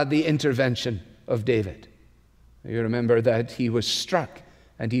the intervention of David. You remember that he was struck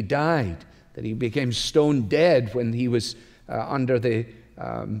and he died, that he became stone dead when he was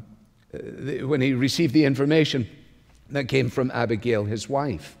when he received the information that came from Abigail, his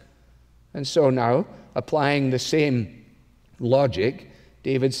wife. And so now, applying the same logic,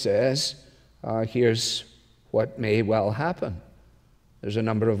 David says, here's what may well happen. There's a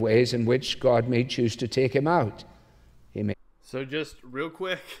number of ways in which God may choose to take him out. So just real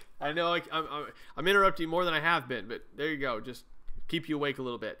quick, I know I'm interrupting more than I have been, but there you go. Just keep you awake a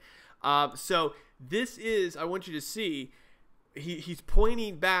little bit. So this is, I want you to see, he's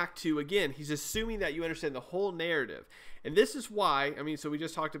pointing back to, again, he's assuming that you understand the whole narrative. And this is why, so we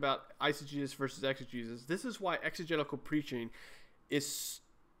just talked about eisegesis versus exegesis. This is why exegetical preaching is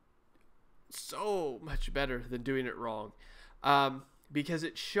so much better than doing it wrong. Because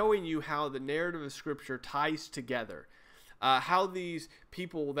it's showing you how the narrative of Scripture ties together. How these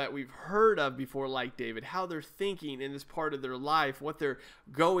people that we've heard of before, like David, how they're thinking in this part of their life, what they're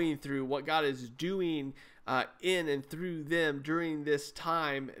going through, what God is doing in and through them during this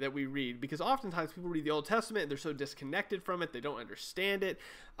time that we read. Because oftentimes people read the Old Testament and they're so disconnected from it, they don't understand it.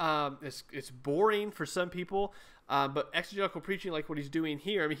 It's boring for some people. But exegetical preaching, like what he's doing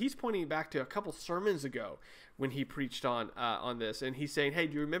here, he's pointing back to a couple sermons ago when he preached on this, and he's saying, hey,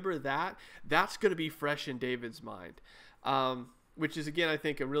 do you remember that? That's going to be fresh in David's mind. Which is, again, I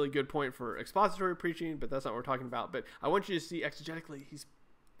think a really good point for expository preaching, but that's not what we're talking about. But I want you to see exegetically,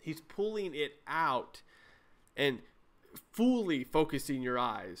 he's pulling it out and fully focusing your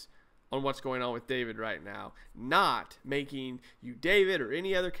eyes on what's going on with David right now, not making you David or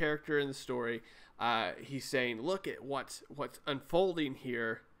any other character in the story. He's saying, look at what's unfolding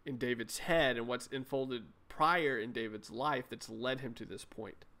here in David's head and what's unfolded prior in David's life that's led him to this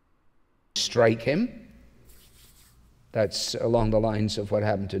point. Strike him. That's along the lines of what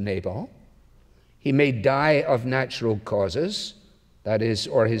happened to Nabal. He may die of natural causes, that is,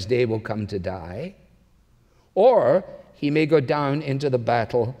 or his day will come to die. Or he may go down into the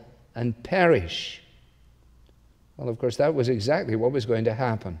battle and perish. Well, of course, that was exactly what was going to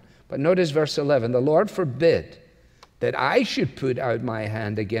happen. But notice verse 11, the Lord forbid that I should put out my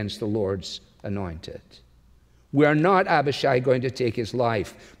hand against the Lord's anointed. We are not, Abishai, going to take his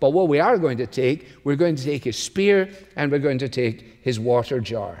life. But what we are going to take, we're going to take his spear and we're going to take his water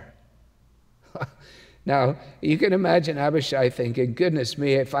jar. Now, you can imagine Abishai thinking, goodness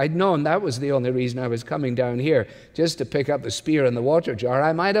me, if I'd known that was the only reason I was coming down here, just to pick up the spear and the water jar,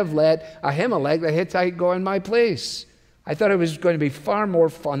 I might have let Ahimelech the Hittite go in my place. I thought it was going to be far more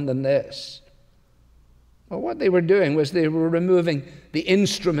fun than this. Well, what they were doing was they were removing the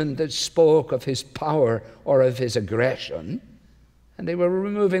instrument that spoke of his power or of his aggression, and they were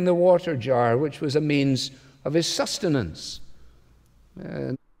removing the water jar, which was a means of his sustenance.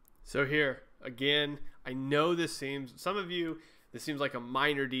 So here, again, I know this seems, some of you, this seems like a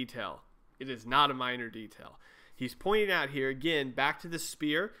minor detail. It is not a minor detail. He's pointing out here, again, back to the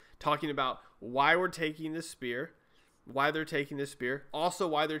spear, talking about why we're taking this spear, why they're taking this spear, also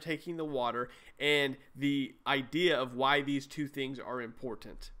why they're taking the water, and the idea of why these two things are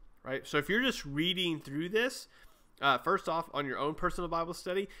important, right? So if you're just reading through this, first off, on your own personal Bible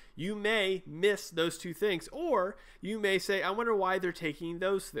study, you may miss those two things, or you may say, I wonder why they're taking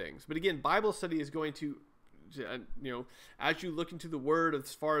those things. But again, Bible study is going to, as you look into the Word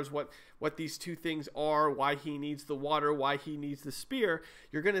as far as what these two things are, why he needs the water, why he needs the spear,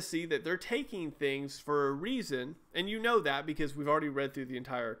 you're going to see that they're taking things for a reason, and you know that because we've already read through the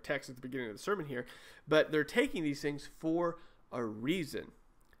entire text at the beginning of the sermon here, but they're taking these things for a reason.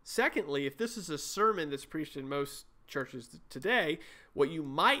 Secondly, if this is a sermon that's preached in most churches today, what you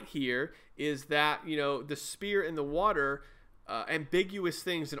might hear is that, the spear and the water, ambiguous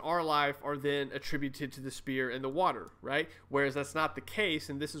things in our life are then attributed to the spear and the water, right? Whereas that's not the case,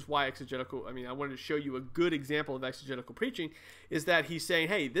 and this is why exegetical, I wanted to show you a good example of exegetical preaching, is that he's saying,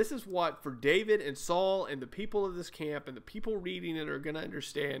 hey, this is what for David and Saul and the people of this camp and the people reading it are going to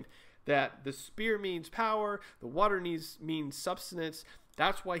understand, that the spear means power, the water means substance.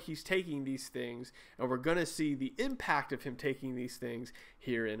 That's why he's taking these things, and we're going to see the impact of him taking these things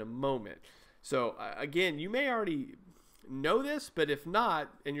here in a moment. So again, you may already know this, but if not,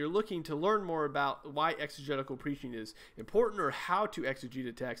 and you're looking to learn more about why exegetical preaching is important or how to exegete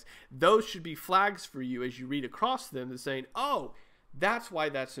a text, those should be flags for you as you read across them that's saying, oh, that's why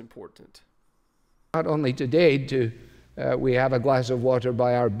that's important. Not only today do we have a glass of water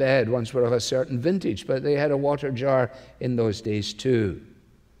by our bed once we're of a certain vintage, but they had a water jar in those days too.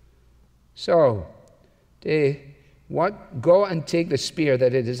 So, go and take the spear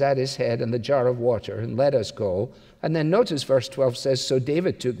that it is at his head and the jar of water, and let us go. And then notice verse 12 says, so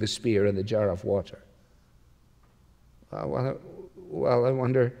David took the spear and the jar of water. Well, I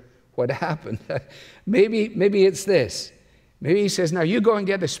wonder what happened. Maybe it's this. Maybe he says, now you go and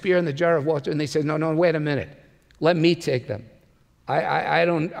get the spear and the jar of water. And they say, no, wait a minute. Let me take them.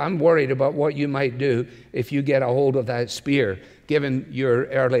 I'm worried about what you might do if you get a hold of that spear, given your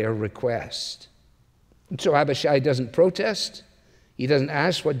earlier request. And so Abishai doesn't protest. He doesn't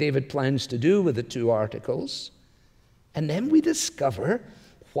ask what David plans to do with the two articles. And then we discover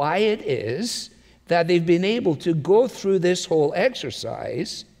why it is that they've been able to go through this whole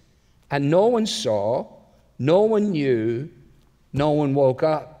exercise and no one saw, no one knew, no one woke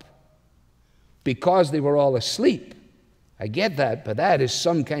up. Because they were all asleep. I get that, but that is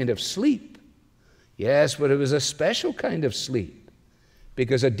some kind of sleep. Yes, but it was a special kind of sleep,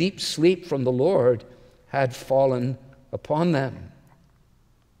 because a deep sleep from the Lord had fallen upon them.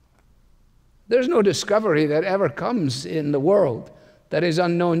 There's no discovery that ever comes in the world that is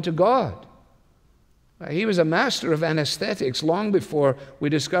unknown to God. He was a master of anesthetics long before we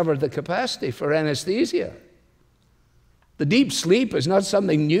discovered the capacity for anesthesia. The deep sleep is not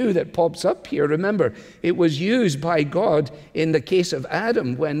something new that pops up here. Remember, it was used by God in the case of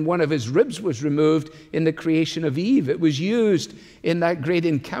Adam when one of his ribs was removed in the creation of Eve. It was used in that great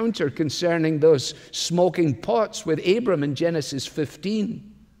encounter concerning those smoking pots with Abram in Genesis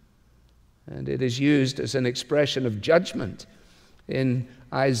 15. And it is used as an expression of judgment in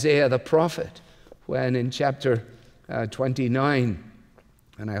Isaiah the prophet, when in chapter 29,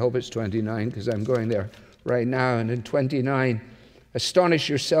 and I hope it's 29 because I'm going there right now, and in 29, astonish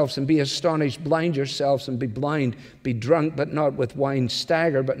yourselves and be astonished, blind yourselves and be blind, be drunk but not with wine,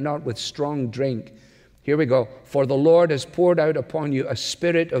 stagger but not with strong drink. Here we go. For the Lord has poured out upon you a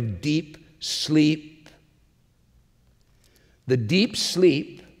spirit of deep sleep. The deep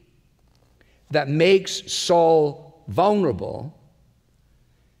sleep that makes Saul vulnerable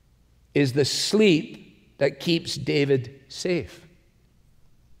is the sleep that keeps David safe.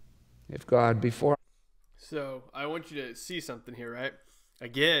 If God before. So I want you to see something here, right?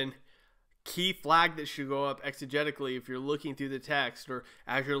 Again, key flag that should go up exegetically if you're looking through the text or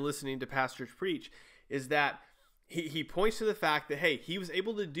as you're listening to pastors preach is that he points to the fact that, hey, he was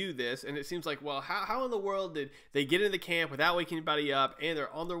able to do this, and it seems like, well, how in the world did they get into the camp without waking anybody up, and they're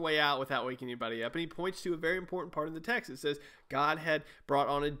on their way out without waking anybody up? And he points to a very important part in the text. It says God had brought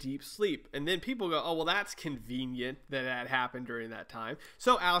on a deep sleep. And then people go, oh, well, that's convenient that happened during that time.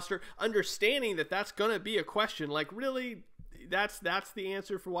 So, Alistair, understanding that that's going to be a question, like, really, that's the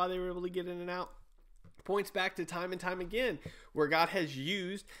answer for why they were able to get in and out, points back to time and time again where God has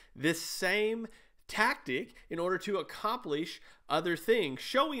used this same tactic in order to accomplish other things,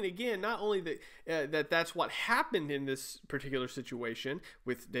 showing again not only that that's what happened in this particular situation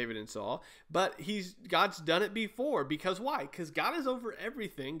with David and Saul, but God's done it before. Because why? Because God is over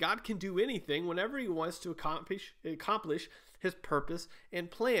everything. God can do anything whenever he wants to accomplish his purpose and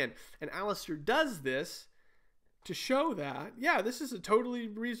plan. And Alistair does this to show that, yeah, this is a totally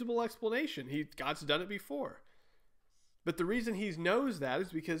reasonable explanation. God's done it before. But the reason he knows that is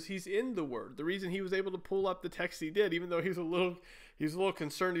because he's in the Word. The reason he was able to pull up the text he did, even though he was a little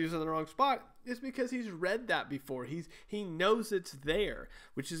concerned he was in the wrong spot, is because he's read that before. He knows it's there,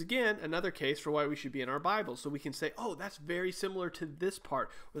 which is, again, another case for why we should be in our Bible. So we can say, oh, that's very similar to this part,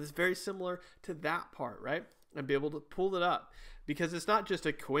 or that's very similar to that part, right? And be able to pull it up. Because it's not just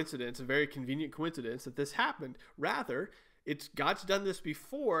a coincidence, a very convenient coincidence that this happened. Rather, it's God's done this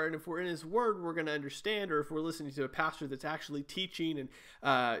before, and if we're in his word, we're going to understand, or if we're listening to a pastor that's actually teaching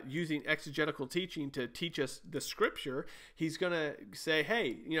and using exegetical teaching to teach us the scripture, he's going to say,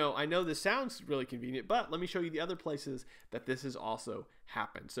 hey, I know this sounds really convenient, but let me show you the other places that this has also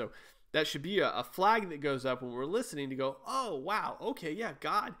happened. So that should be a flag that goes up when we're listening to go, oh, wow, okay, yeah,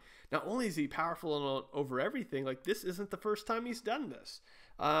 God, not only is he powerful over everything, like this isn't the first time he's done this.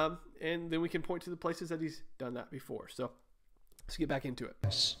 And then we can point to the places that he's done that before. So let's get back into it.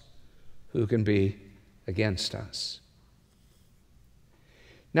 Who can be against us?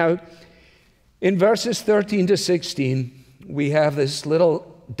 Now, in verses 13 to 16, we have this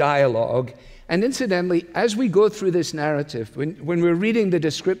little dialogue. And incidentally, as we go through this narrative, when we're reading the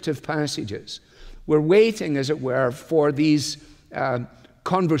descriptive passages, we're waiting, as it were, for these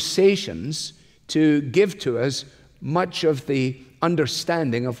conversations to give to us much of the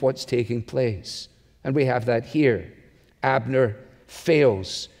understanding of what's taking place. And we have that here. Abner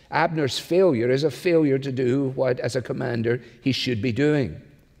fails. Abner's failure is a failure to do what, as a commander, he should be doing.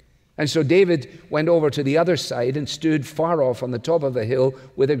 And so David went over to the other side and stood far off on the top of the hill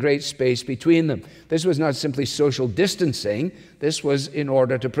with a great space between them. This was not simply social distancing. This was in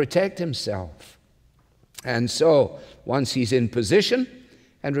order to protect himself. And so, once he's in position,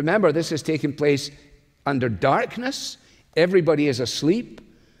 and remember, this has taken place under darkness. Everybody is asleep.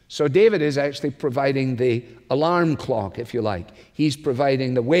 So David is actually providing the alarm clock, if you like. He's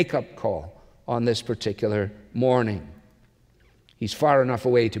providing the wake-up call on this particular morning. He's far enough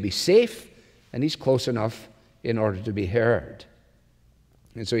away to be safe, and he's close enough in order to be heard.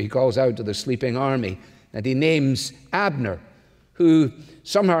 And so he calls out to the sleeping army, and he names Abner, who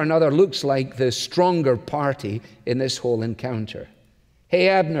somehow or another looks like the stronger party in this whole encounter. Hey,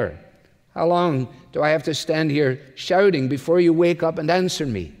 Abner, how long do I have to stand here shouting before you wake up and answer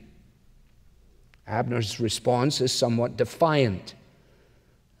me? Abner's response is somewhat defiant.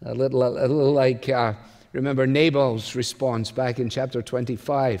 A little like, remember Nabal's response back in chapter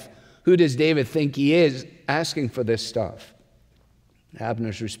 25. Who does David think he is asking for this stuff?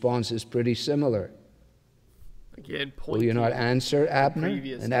 Abner's response is pretty similar. Again, will you not answer, Abner?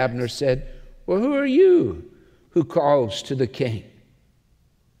 And Abner said, well, who are you who calls to the king?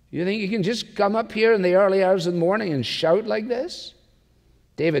 You think you can just come up here in the early hours of the morning and shout like this?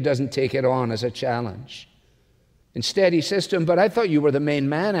 David doesn't take it on as a challenge. Instead, he says to him, but I thought you were the main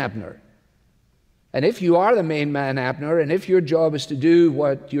man, Abner. And if you are the main man, Abner, and if your job is to do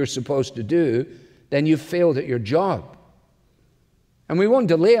what you're supposed to do, then you've failed at your job. And we won't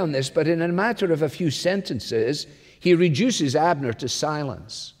delay on this, but in a matter of a few sentences, he reduces Abner to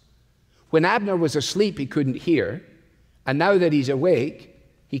silence. When Abner was asleep, he couldn't hear. And now that he's awake,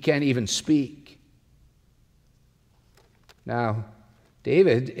 he can't even speak. Now,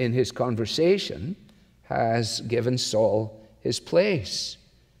 David, in his conversation, has given Saul his place.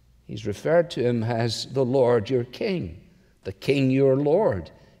 He's referred to him as the Lord your king, the king your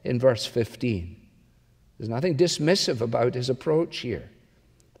Lord, in verse 15. There's nothing dismissive about his approach here.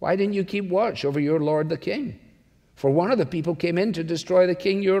 Why didn't you keep watch over your Lord the king? For one of the people came in to destroy the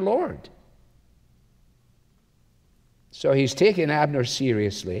king your Lord. So he's taken Abner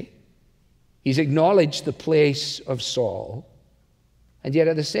seriously. He's acknowledged the place of Saul. And yet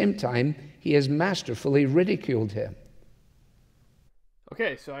at the same time, he has masterfully ridiculed him.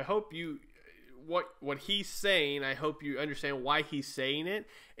 Okay, so I hope what he's saying, I hope you understand why he's saying it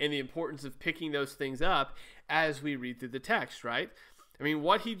and the importance of picking those things up as we read through the text, right? I mean,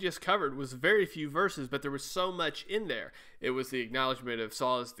 what he just covered was very few verses, but there was so much in there. It was the acknowledgement of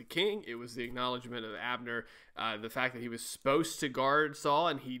Saul as the king. It was the acknowledgement of Abner, the fact that he was supposed to guard Saul,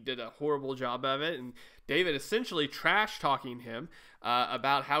 and he did a horrible job of it. And David essentially trash-talking him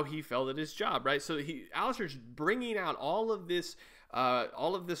about how he felt at his job, right? So Alistair's bringing out all of this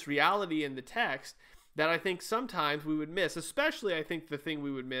reality in the text that I think sometimes we would miss. Especially, I think the thing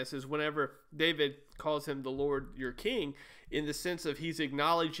we would miss is whenever David calls him the Lord your king, in the sense of he's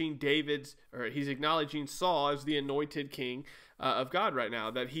acknowledging Saul as the anointed king of God right now,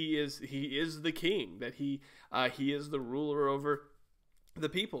 that he is the king, that he is the ruler over the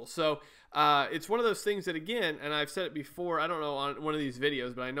people. So it's one of those things that, again, and I've said it before, I don't know on one of these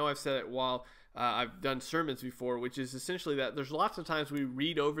videos, but I know I've said it while I've done sermons before, which is essentially that there's lots of times we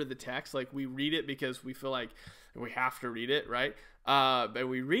read over the text, like we read it because we feel like we have to read it, right? But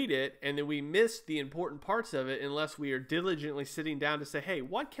we read it and then we miss the important parts of it unless we are diligently sitting down to say, hey,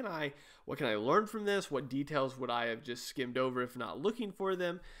 what can I learn from this? What details would I have just skimmed over if not looking for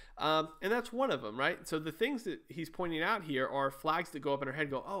them? And that's one of them, right? So the things that he's pointing out here are flags that go up in our head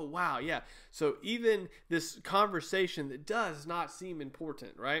and go, oh, wow, yeah. So even this conversation that does not seem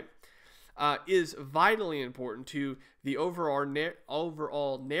important, right, is vitally important to the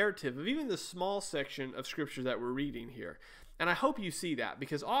overall narrative of even the small section of Scripture that we're reading here. And I hope you see that,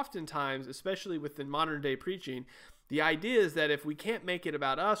 because oftentimes, especially within modern day preaching, the idea is that if we can't make it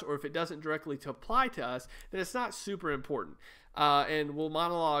about us, or if it doesn't directly apply to us, then it's not super important. And we'll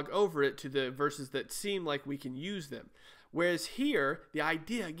monologue over it to the verses that seem like we can use them. Whereas here, the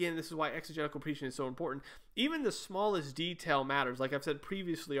idea, again, this is why exegetical preaching is so important, even the smallest detail matters, like I've said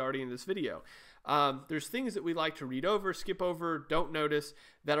previously already in this video. There's things that we like to read over, skip over, don't notice,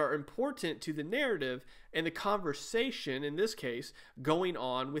 that are important to the narrative and the conversation, in this case, going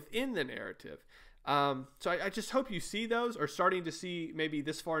on within the narrative. So I just hope you see those, or starting to see maybe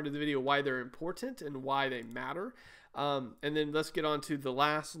this far into the video why they're important and why they matter. And then let's get on to the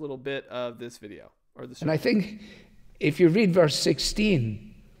last little bit of this video. And I think if you read verse 16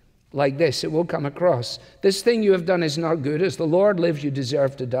 like this, it will come across. This thing you have done is not good. As the Lord lives, you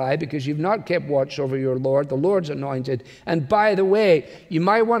deserve to die, because you've not kept watch over your Lord, the Lord's anointed. And by the way, you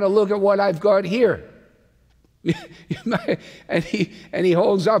might want to look at what I've got here. And he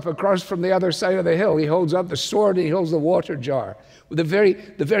holds up across from the other side of the hill. He holds up the sword and he holds the water jar. The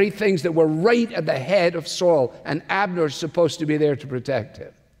very things that were right at the head of Saul, and Abner's supposed to be there to protect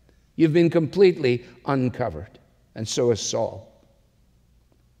him. You've been completely uncovered, and so is Saul.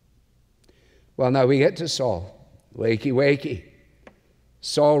 Well, now we get to Saul. Wakey, wakey.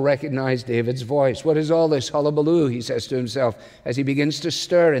 Saul recognized David's voice. What is all this hullabaloo, he says to himself, as he begins to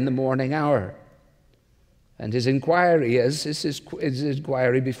stir in the morning hour. And his inquiry is his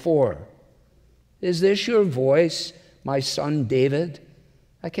inquiry before. Is this your voice, my son David?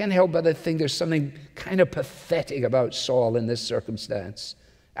 I can't help but think there's something kind of pathetic about Saul in this circumstance.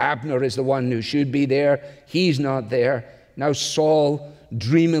 Abner is the one who should be there. He's not there. Now Saul,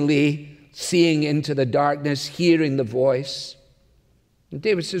 dreamily seeing into the darkness, hearing the voice. And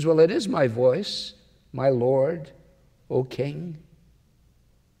David says, well, it is my voice, my Lord, O King.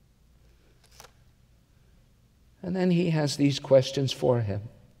 And then he has these questions for him.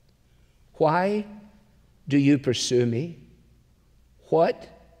 Why do you pursue me? What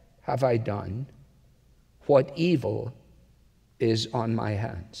have I done? What evil is on my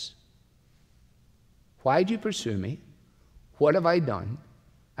hands? Why do you pursue me? What have I done?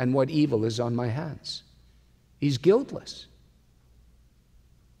 And what evil is on my hands? He's guiltless.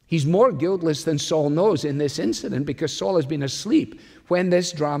 He's more guiltless than Saul knows in this incident, because Saul has been asleep when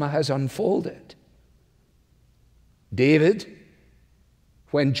this drama has unfolded. David,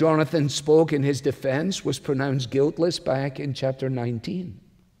 when Jonathan spoke in his defense, was pronounced guiltless back in chapter 19.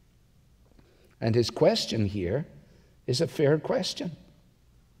 And his question here is a fair question.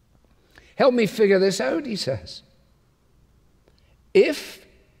 Help me figure this out, he says. If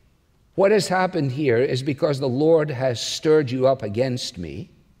what has happened here is because the Lord has stirred you up against me,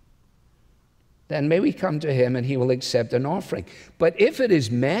 then may we come to him and he will accept an offering. But if it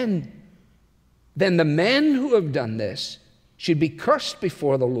is men, then the men who have done this should be cursed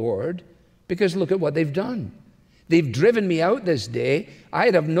before the Lord, because look at what they've done. They've driven me out this day.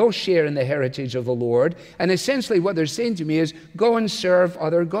 I'd have no share in the heritage of the Lord. And essentially what they're saying to me is, go and serve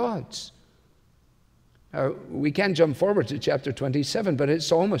other gods. We can jump forward to chapter 27, but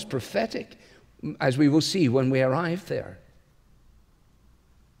it's almost prophetic, as we will see when we arrive there.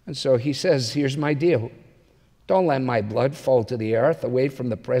 And so he says, here's my deal. Don't let my blood fall to the earth away from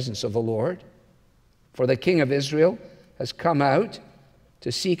the presence of the Lord. For the king of Israel has come out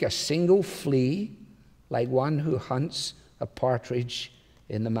to seek a single flea, like one who hunts a partridge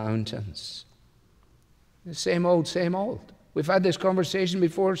in the mountains. The same old, same old. We've had this conversation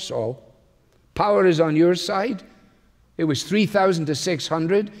before, Saul. Power is on your side. It was 3,000 to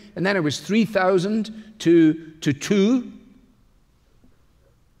 600, and then it was 3,000 to 2.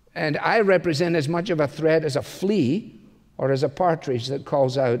 And I represent as much of a threat as a flea or as a partridge that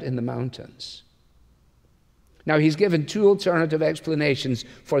calls out in the mountains. Now, he's given two alternative explanations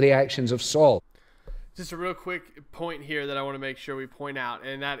for the actions of Saul. Just a real quick point here that I want to make sure we point out,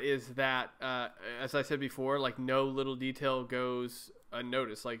 and that is that, as I said before, like no little detail goes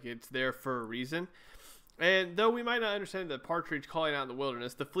unnoticed. Like it's there for a reason. And though we might not understand the partridge calling out in the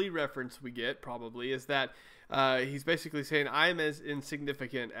wilderness, the flea reference we get probably is that he's basically saying, I'm as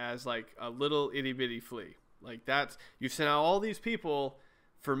insignificant as like a little itty bitty flea. Like you sent out all these people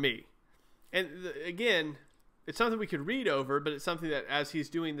for me. And again, it's something we could read over, but it's something that as he's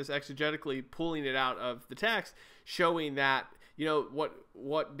doing this exegetically, pulling it out of the text, showing that,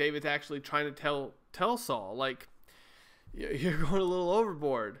 what David's actually trying to tell Saul, like, you're going a little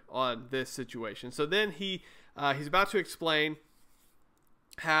overboard on this situation. So then he's about to explain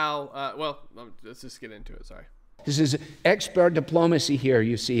how, let's just get into it. Sorry. This is expert diplomacy here,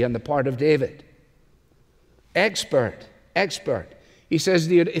 you see, on the part of David. Expert. He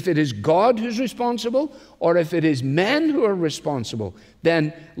says if it is God who's responsible or if it is men who are responsible,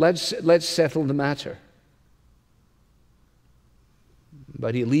 then let's settle the matter.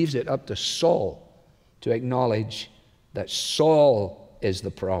 But he leaves it up to Saul to acknowledge that Saul is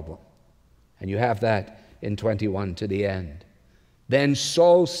the problem. And you have that in 21 to the end. Then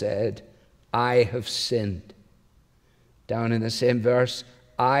Saul said, I have sinned. Down in the same verse,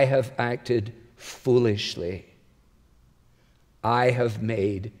 I have acted foolishly. I have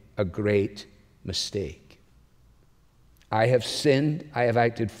made a great mistake. I have sinned. I have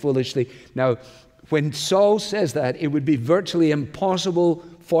acted foolishly. Now, when Saul says that, it would be virtually impossible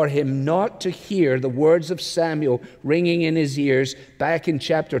for him not to hear the words of Samuel ringing in his ears back in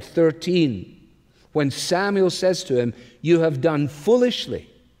chapter 13, when Samuel says to him, you have done foolishly.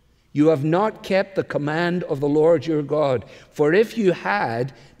 You have not kept the command of the Lord your God. For if you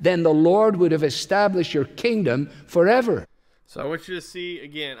had, then the Lord would have established your kingdom forever. So I want you to see,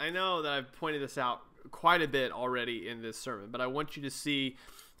 again, I know that I've pointed this out quite a bit already in this sermon, but I want you to see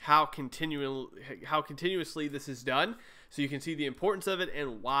how continuously this is done, so you can see the importance of it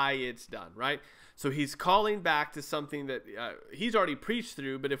and why it's done, right? So he's calling back to something that he's already preached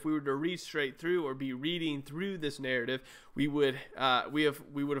through, but if we were to read straight through or be reading through this narrative, we would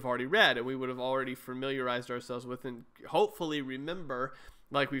have already read, and we would have already familiarized ourselves with and hopefully remember.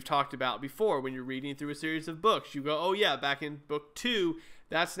 Like we've talked about before, when you're reading through a series of books, you go, oh yeah, back in book 2,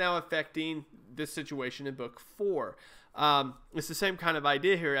 that's now affecting this situation in book 4. It's the same kind of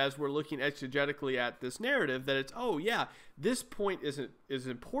idea here as we're looking exegetically at this narrative, that it's, oh yeah, this point is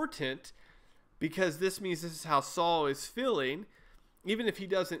important because this means this is how Saul is feeling. Even if he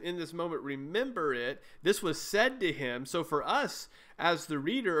doesn't in this moment remember it, this was said to him. So for us as the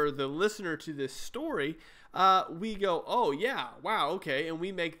reader or the listener to this story, we go, oh yeah, wow, okay, and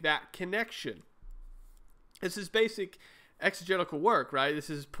we make that connection. This is basic exegetical work, right? This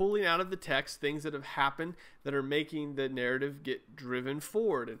is pulling out of the text things that have happened that are making the narrative get driven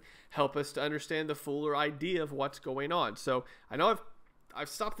forward and help us to understand the fuller idea of what's going on. So I know I've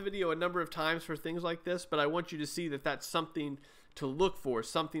stopped the video a number of times for things like this, but I want you to see that that's something to look for,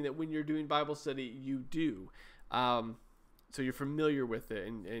 something that when you're doing Bible study, you do. So you're familiar with it,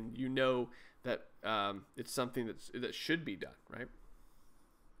 and you know that it's something that should be done, right?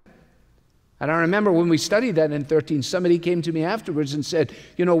 And I remember when we studied that in 13, somebody came to me afterwards and said,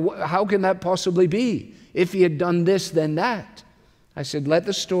 how can that possibly be? If he had done this, then that. I said, let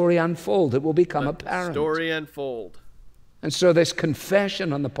the story unfold. It will become apparent. Story unfold. And so this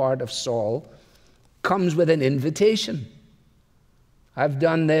confession on the part of Saul comes with an invitation. I've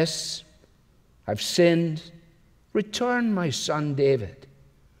done this. I've sinned. Return, my son David,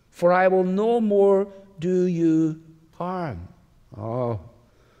 for I will no more do you harm. Oh,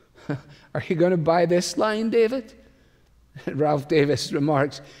 are you going to buy this line, David? Ralph Davis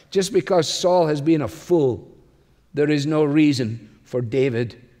remarks, just because Saul has been a fool, there is no reason for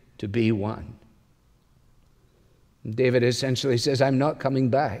David to be one. And David essentially says, I'm not coming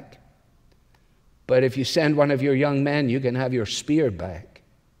back. But if you send one of your young men, you can have your spear back.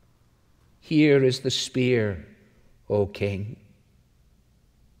 Here is the spear, O king.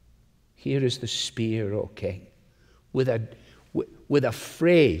 Here is the spear, O king. With a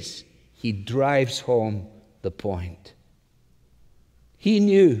phrase, he drives home the point. He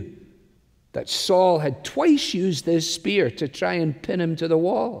knew that Saul had twice used this spear to try and pin him to the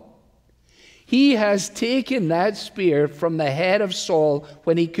wall. He has taken that spear from the head of Saul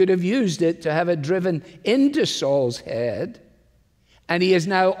when he could have used it to have it driven into Saul's head. And he is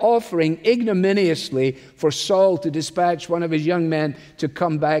now offering ignominiously for Saul to dispatch one of his young men to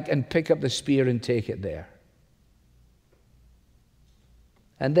come back and pick up the spear and take it there.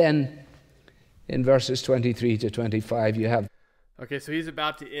 And then in verses 23 to 25, you have... Okay, so he's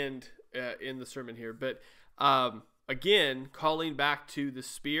about to end in the sermon here, but Again, calling back to the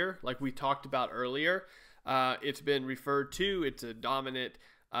spear, like we talked about earlier, it's been referred to. It's a dominant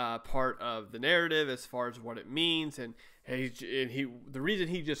part of the narrative as far as what it means, and the reason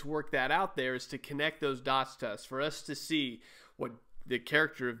he just worked that out there is to connect those dots to us, for us to see what the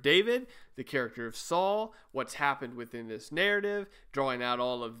character of David, the character of Saul, what's happened within this narrative, drawing out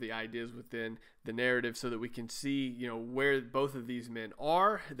all of the ideas within the narrative so that we can see, where both of these men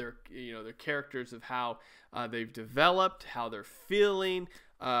are, their characters of how they've developed, how they're feeling,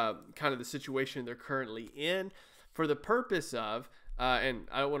 kind of the situation they're currently in, for the purpose of, and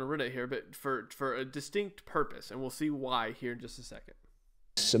I don't want to ruin it here, but for a distinct purpose, and we'll see why here in just a second.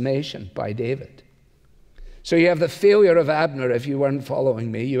 Summation by David. So you have the failure of Abner, if you weren't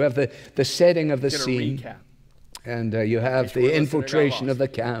following me. You have the setting of the scene. Recap. And you have the infiltration of the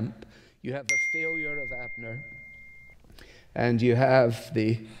camp. You have the failure of Abner. And you have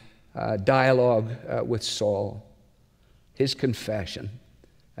the dialogue with Saul, his confession,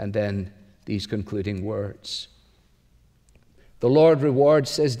 and then these concluding words. The Lord rewards,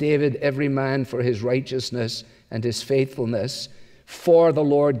 says David, every man for his righteousness and his faithfulness. For the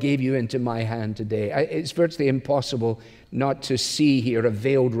Lord gave you into my hand today. It's virtually impossible not to see here a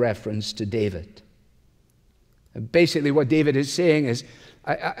veiled reference to David. And basically what David is saying is,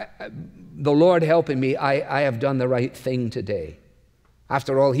 the Lord helping me, I have done the right thing today.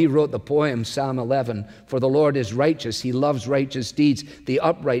 After all, he wrote the poem, Psalm 11, for the Lord is righteous, he loves righteous deeds, the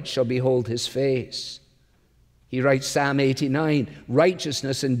upright shall behold his face. He writes Psalm 89,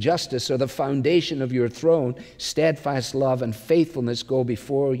 righteousness and justice are the foundation of your throne. Steadfast love and faithfulness go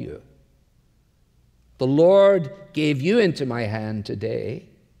before you. The Lord gave you into my hand today.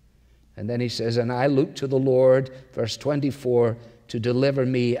 And then he says, and I look to the Lord, verse 24, to deliver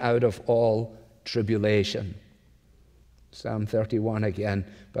me out of all tribulation. Psalm 31 again,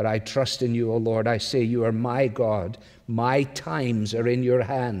 but I trust in you, O Lord. I say you are my God. My times are in your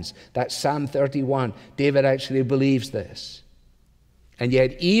hands. That's Psalm 31. David actually believes this. And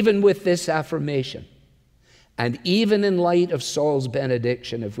yet, even with this affirmation, and even in light of Saul's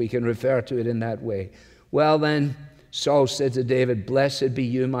benediction, if we can refer to it in that way, well then, Saul said to David, blessed be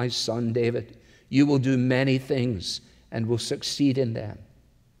you, my son David. You will do many things and will succeed in them.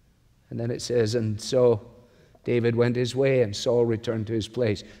 And then it says, and so David went his way and Saul returned to his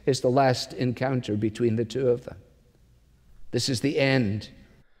place. It's the last encounter between the two of them. This is the end.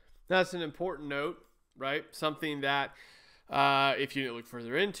 That's an important note, right? Something that if you didn't look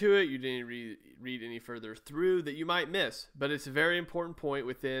further into it, you didn't read any further through, that you might miss. But it's a very important point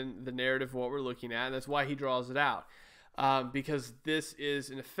within the narrative of what we're looking at, and that's why he draws it out. Because this is,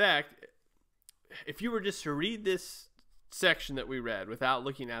 in effect, if you were just to read this section that we read without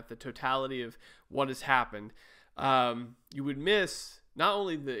looking at the totality of what has happened, you would miss not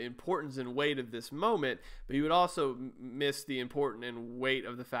only the importance and weight of this moment, but you would also miss the importance and weight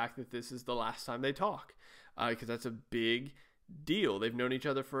of the fact that this is the last time they talk, because that's a big deal. They've known each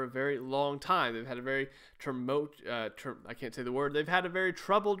other for a very long time. They've had a very I can't say the word. They've had a very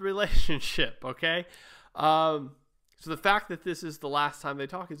troubled relationship. Okay. So the fact that this is the last time they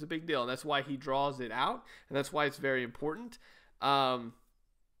talk is a big deal, and that's why he draws it out, and that's why it's very important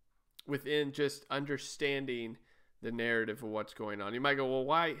within just understanding the narrative of what's going on. You might go, well,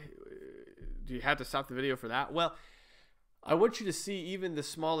 why do you have to stop the video for that? Well, I want you to see even the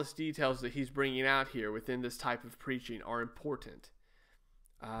smallest details that he's bringing out here within this type of preaching are important.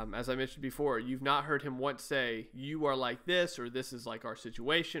 As I mentioned before, you've not heard him once say, you are like this, or this is like our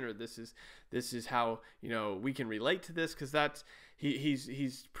situation, or this is how, we can relate to this, because that's,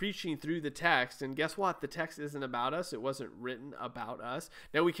 he's preaching through the text, and guess what? The text isn't about us. It wasn't written about us.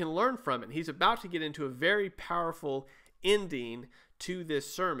 Now we can learn from it. He's about to get into a very powerful ending to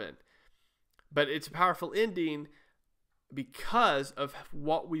this sermon, but it's a powerful ending because of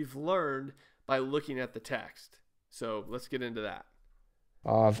what we've learned by looking at the text. So let's get into that.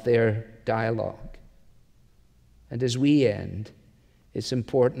 Of their dialogue. And as we end, it's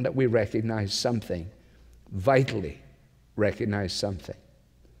important that we recognize something, vitally recognize something.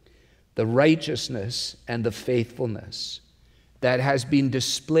 The righteousness and the faithfulness that has been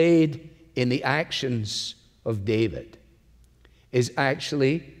displayed in the actions of David is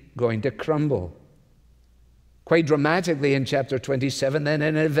actually going to crumble quite dramatically in chapter 27, then,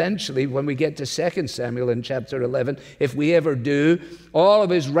 and eventually when we get to 2 Samuel in chapter 11, if we ever do, all of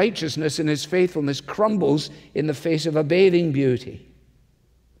his righteousness and his faithfulness crumbles in the face of a bathing beauty.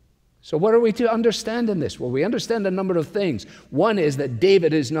 So what are we to understand in this? Well, we understand a number of things. One is that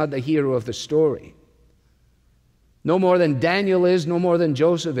David is not the hero of the story. No more than Daniel is, no more than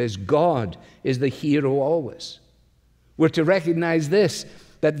Joseph is. God is the hero always. We're to recognize this,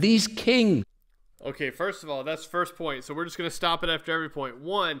 that these kings Okay, first of all, that's first point. So we're just going to stop it after every point.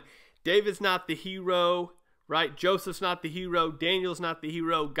 One, David's not the hero, right? Joseph's not the hero. Daniel's not the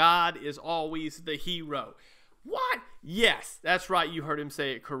hero. God is always the hero. What? Yes, that's right. You heard him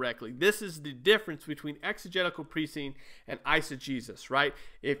say it correctly. This is the difference between exegetical preaching and eisegesis, right?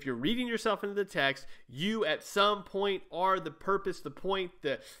 If you're reading yourself into the text, you at some point are the purpose, the point,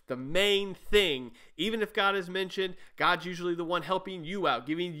 the main thing. Even if God is mentioned, God's usually the one helping you out,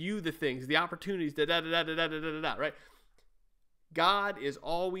 giving you the things, the opportunities, right? God is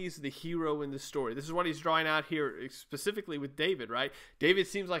always the hero in the story. This is what he's drawing out here specifically with David, right? David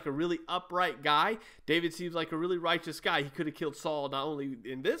seems like a really upright guy. David seems like a really righteous guy. He could have killed Saul not only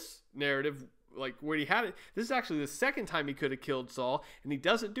in this narrative, like where he had it. This is actually the second time he could have killed Saul, and he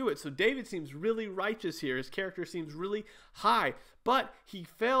doesn't do it. So David seems really righteous here. His character seems really high, but he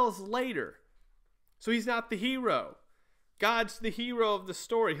fails later. So he's not the hero. God's the hero of the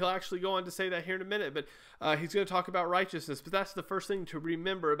story. He'll actually go on to say that here in a minute, but he's going to talk about righteousness. But that's the first thing to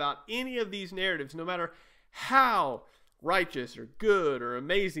remember about any of these narratives, no matter how righteous or good or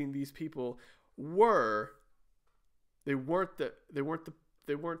amazing these people were, they weren't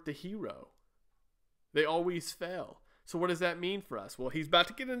the hero. They always fell. So what does that mean for us? Well, he's about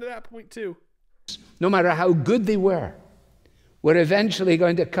to get into that point too. No matter how good they were eventually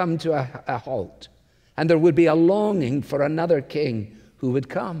going to come to a halt. And there would be a longing for another king who would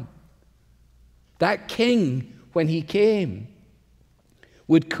come. That king, when he came,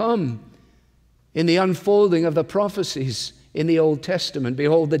 would come in the unfolding of the prophecies in the Old Testament.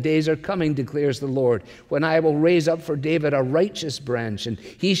 Behold, the days are coming, declares the Lord, when I will raise up for David a righteous branch, and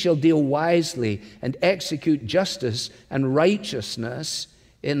he shall deal wisely and execute justice and righteousness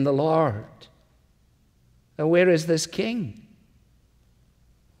in the Lord. Now, where is this king?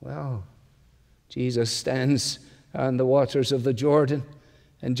 Well, Jesus stands on the waters of the Jordan,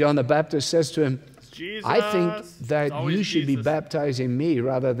 and John the Baptist says to him, I think that you should be baptizing me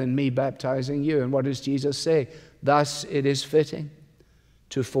rather than me baptizing you. And what does Jesus say? Thus it is fitting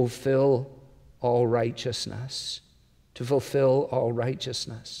to fulfill all righteousness. To fulfill all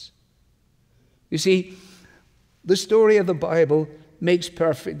righteousness. You see, the story of the Bible makes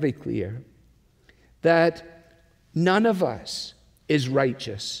perfectly clear that none of us is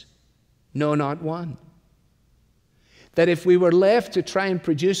righteous. No, not one. That if we were left to try and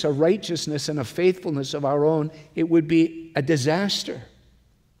produce a righteousness and a faithfulness of our own, it would be a disaster.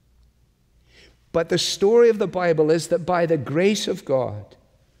 But the story of the Bible is that by the grace of God,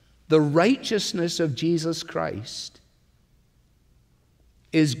 the righteousness of Jesus Christ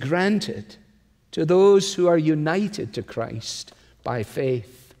is granted to those who are united to Christ by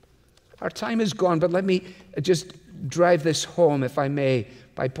faith. Our time is gone, but let me just drive this home, if I may,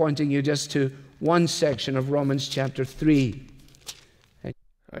 by pointing you just to one section of Romans chapter 3. All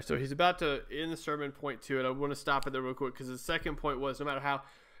right, so he's about to, in the sermon, point to it. I want to stop it there real quick because the second point was no matter how,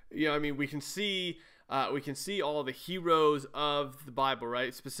 we can see all the heroes of the Bible,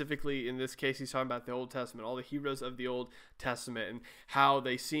 right? Specifically, in this case, he's talking about the Old Testament, all the heroes of the Old Testament and how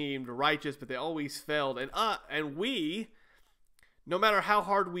they seemed righteous, but they always failed. And we, no matter how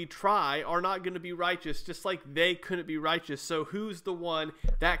hard we try, are not going to be righteous, just like they couldn't be righteous. So who's the one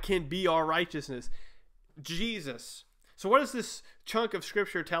that can be our righteousness? Jesus. So what does this chunk of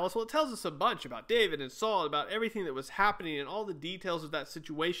scripture tell us? Well, it tells us a bunch about David and Saul, about everything that was happening and all the details of that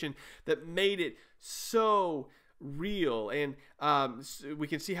situation that made it so real. And we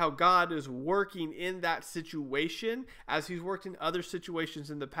can see how God is working in that situation as he's worked in other situations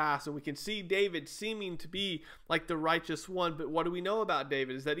in the past. And we can see David seeming to be like the righteous one. But what do we know about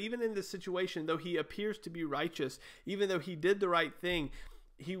David is that even in this situation, though he appears to be righteous, even though he did the right thing,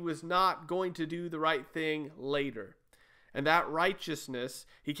 he was not going to do the right thing later. And that righteousness,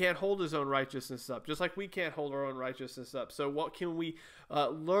 he can't hold his own righteousness up, just like we can't hold our own righteousness up. So what can we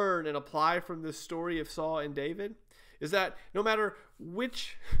learn and apply from this story of Saul and David? Is that no matter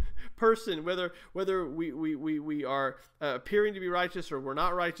which person, whether we are appearing to be righteous or we're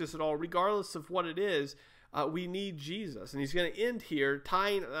not righteous at all, regardless of what it is, we need Jesus. And he's going to end here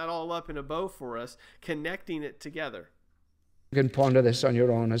tying that all up in a bow for us, connecting it together. You can ponder this on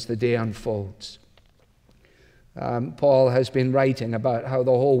your own as the day unfolds. Paul has been writing about how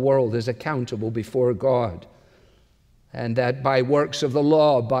the whole world is accountable before God, and that by works of the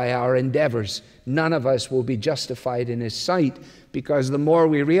law, by our endeavors, none of us will be justified in his sight, because the more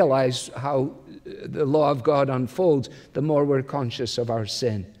we realize how the law of God unfolds, the more we're conscious of our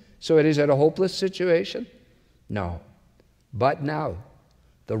sin. So is it a hopeless situation? No. But now,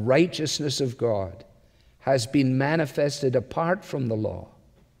 the righteousness of God has been manifested apart from the law.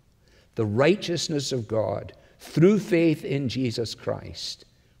 The righteousness of God through faith in Jesus Christ,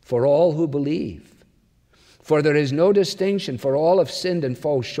 for all who believe. For there is no distinction, for all have sinned and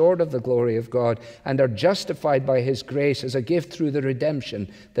fall short of the glory of God, and are justified by his grace as a gift through the redemption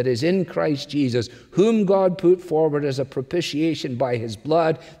that is in Christ Jesus, whom God put forward as a propitiation by his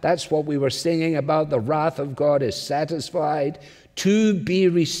blood. That's what we were singing about. The wrath of God is satisfied, to be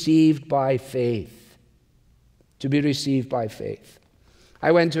received by faith. To be received by faith.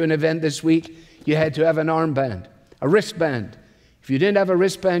 I went to an event this week. You had to have an armband, a wristband. If you didn't have a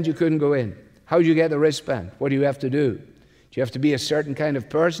wristband, you couldn't go in. How do you get the wristband? What do you have to do? Do you have to be a certain kind of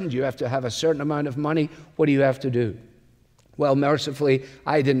person? Do you have to have a certain amount of money? What do you have to do? Well, mercifully,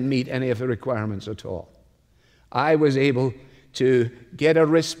 I didn't meet any of the requirements at all. I was able to get a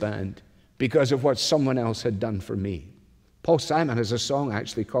wristband because of what someone else had done for me. Paul Simon has a song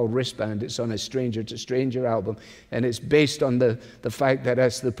actually called Wristband. It's on his Stranger to Stranger album, and it's based on the fact that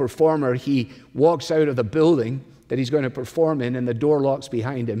as the performer, he walks out of the building that he's going to perform in, and the door locks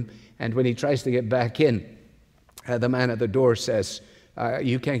behind him. And when he tries to get back in, the man at the door says,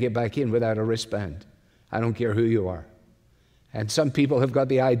 you can't get back in without a wristband. I don't care who you are. And some people have got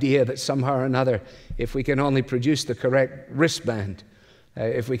the idea that somehow or another, if we can only produce the correct wristband,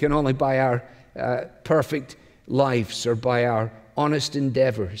 if we can only buy our perfect lives or by our honest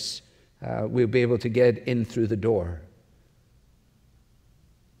endeavors, we'll be able to get in through the door.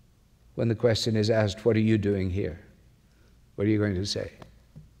 When the question is asked, what are you doing here? What are you going to say?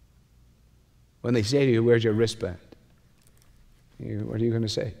 When they say to you, where's your wristband? What are you going to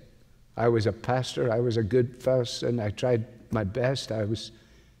say? I was a pastor, I was a good person, I tried my best,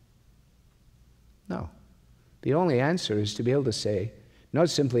 No. The only answer is to be able to say,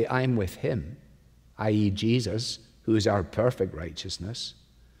 not simply I'm with him, i.e. Jesus, who is our perfect righteousness,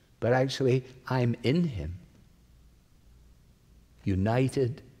 but actually I'm in him.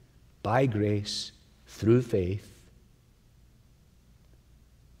 United by grace through faith,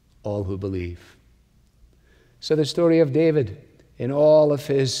 all who believe. So the story of David, in all of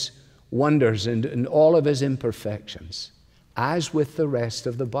his wonders and in all of his imperfections, as with the rest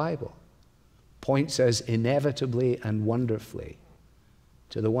of the Bible, points us inevitably and wonderfully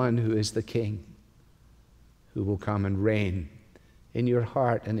to the one who is the King, who will come and reign in your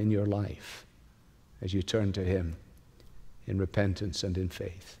heart and in your life as you turn to him in repentance and in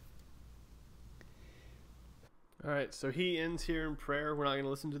faith. All right, so he ends here in prayer. We're not going to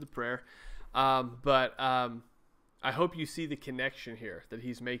listen to the prayer, but I hope you see the connection here that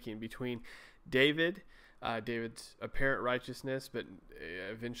he's making between David's apparent righteousness, but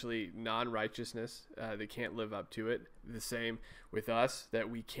eventually non-righteousness. They can't live up to it. The same with us,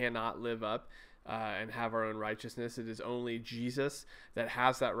 that we cannot live up and have our own righteousness. It is only Jesus that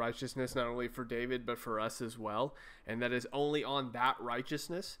has that righteousness, not only for David, but for us as well. And that is only on that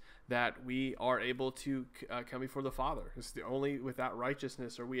righteousness that we are able to come before the Father. It's only with that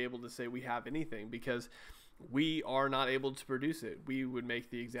righteousness are we able to say we have anything, because we are not able to produce it. We would make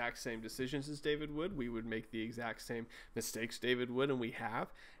the exact same decisions as David would. We would make the exact same mistakes David would, and we have.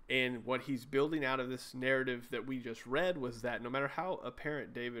 And what he's building out of this narrative that we just read was that no matter how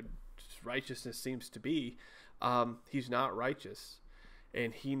apparent David's righteousness seems to be, he's not righteous,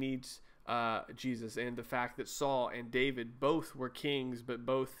 and he needs Jesus. And the fact that Saul and David both were kings, but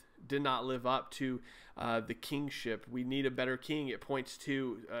both did not live up to the kingship. We need a better king. It points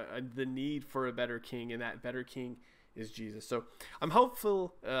to the need for a better king, and that better king is Jesus. So I'm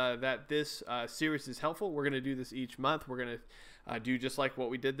hopeful that this series is helpful. We're going to do this each month. We're going to do just like what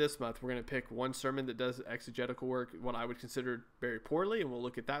we did this month. We're going to pick one sermon that does exegetical work, what I would consider very poorly, and we'll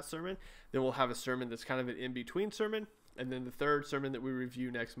look at that sermon. Then we'll have a sermon that's kind of an in-between sermon. And then the third sermon that we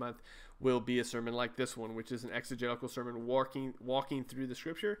review next month will be a sermon like this one, which is an exegetical sermon walking through the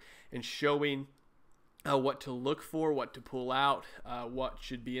scripture and showing what to look for, what to pull out, what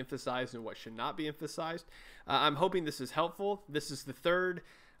should be emphasized and what should not be emphasized. I'm hoping this is helpful. This is the third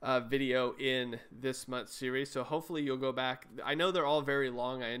video in this month's series, so hopefully you'll go back. I know they're all very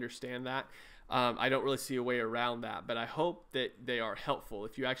long. I understand that. I don't really see a way around that, but I hope that they are helpful.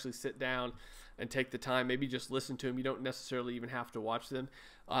 If you actually sit down and take the time, maybe just listen to them. You don't necessarily even have to watch them,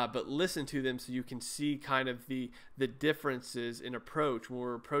 but listen to them so you can see kind of the differences in approach when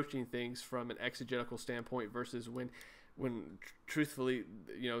we're approaching things from an exegetical standpoint versus when truthfully,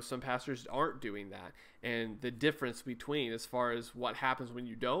 some pastors aren't doing that, and the difference between as far as what happens when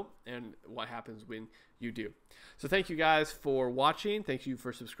you don't and what happens when you do. So thank you guys for watching. Thank you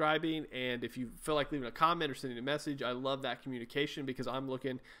for subscribing. And if you feel like leaving a comment or sending a message, I love that communication because I'm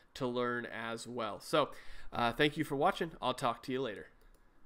looking to learn as well. So thank you for watching. I'll talk to you later.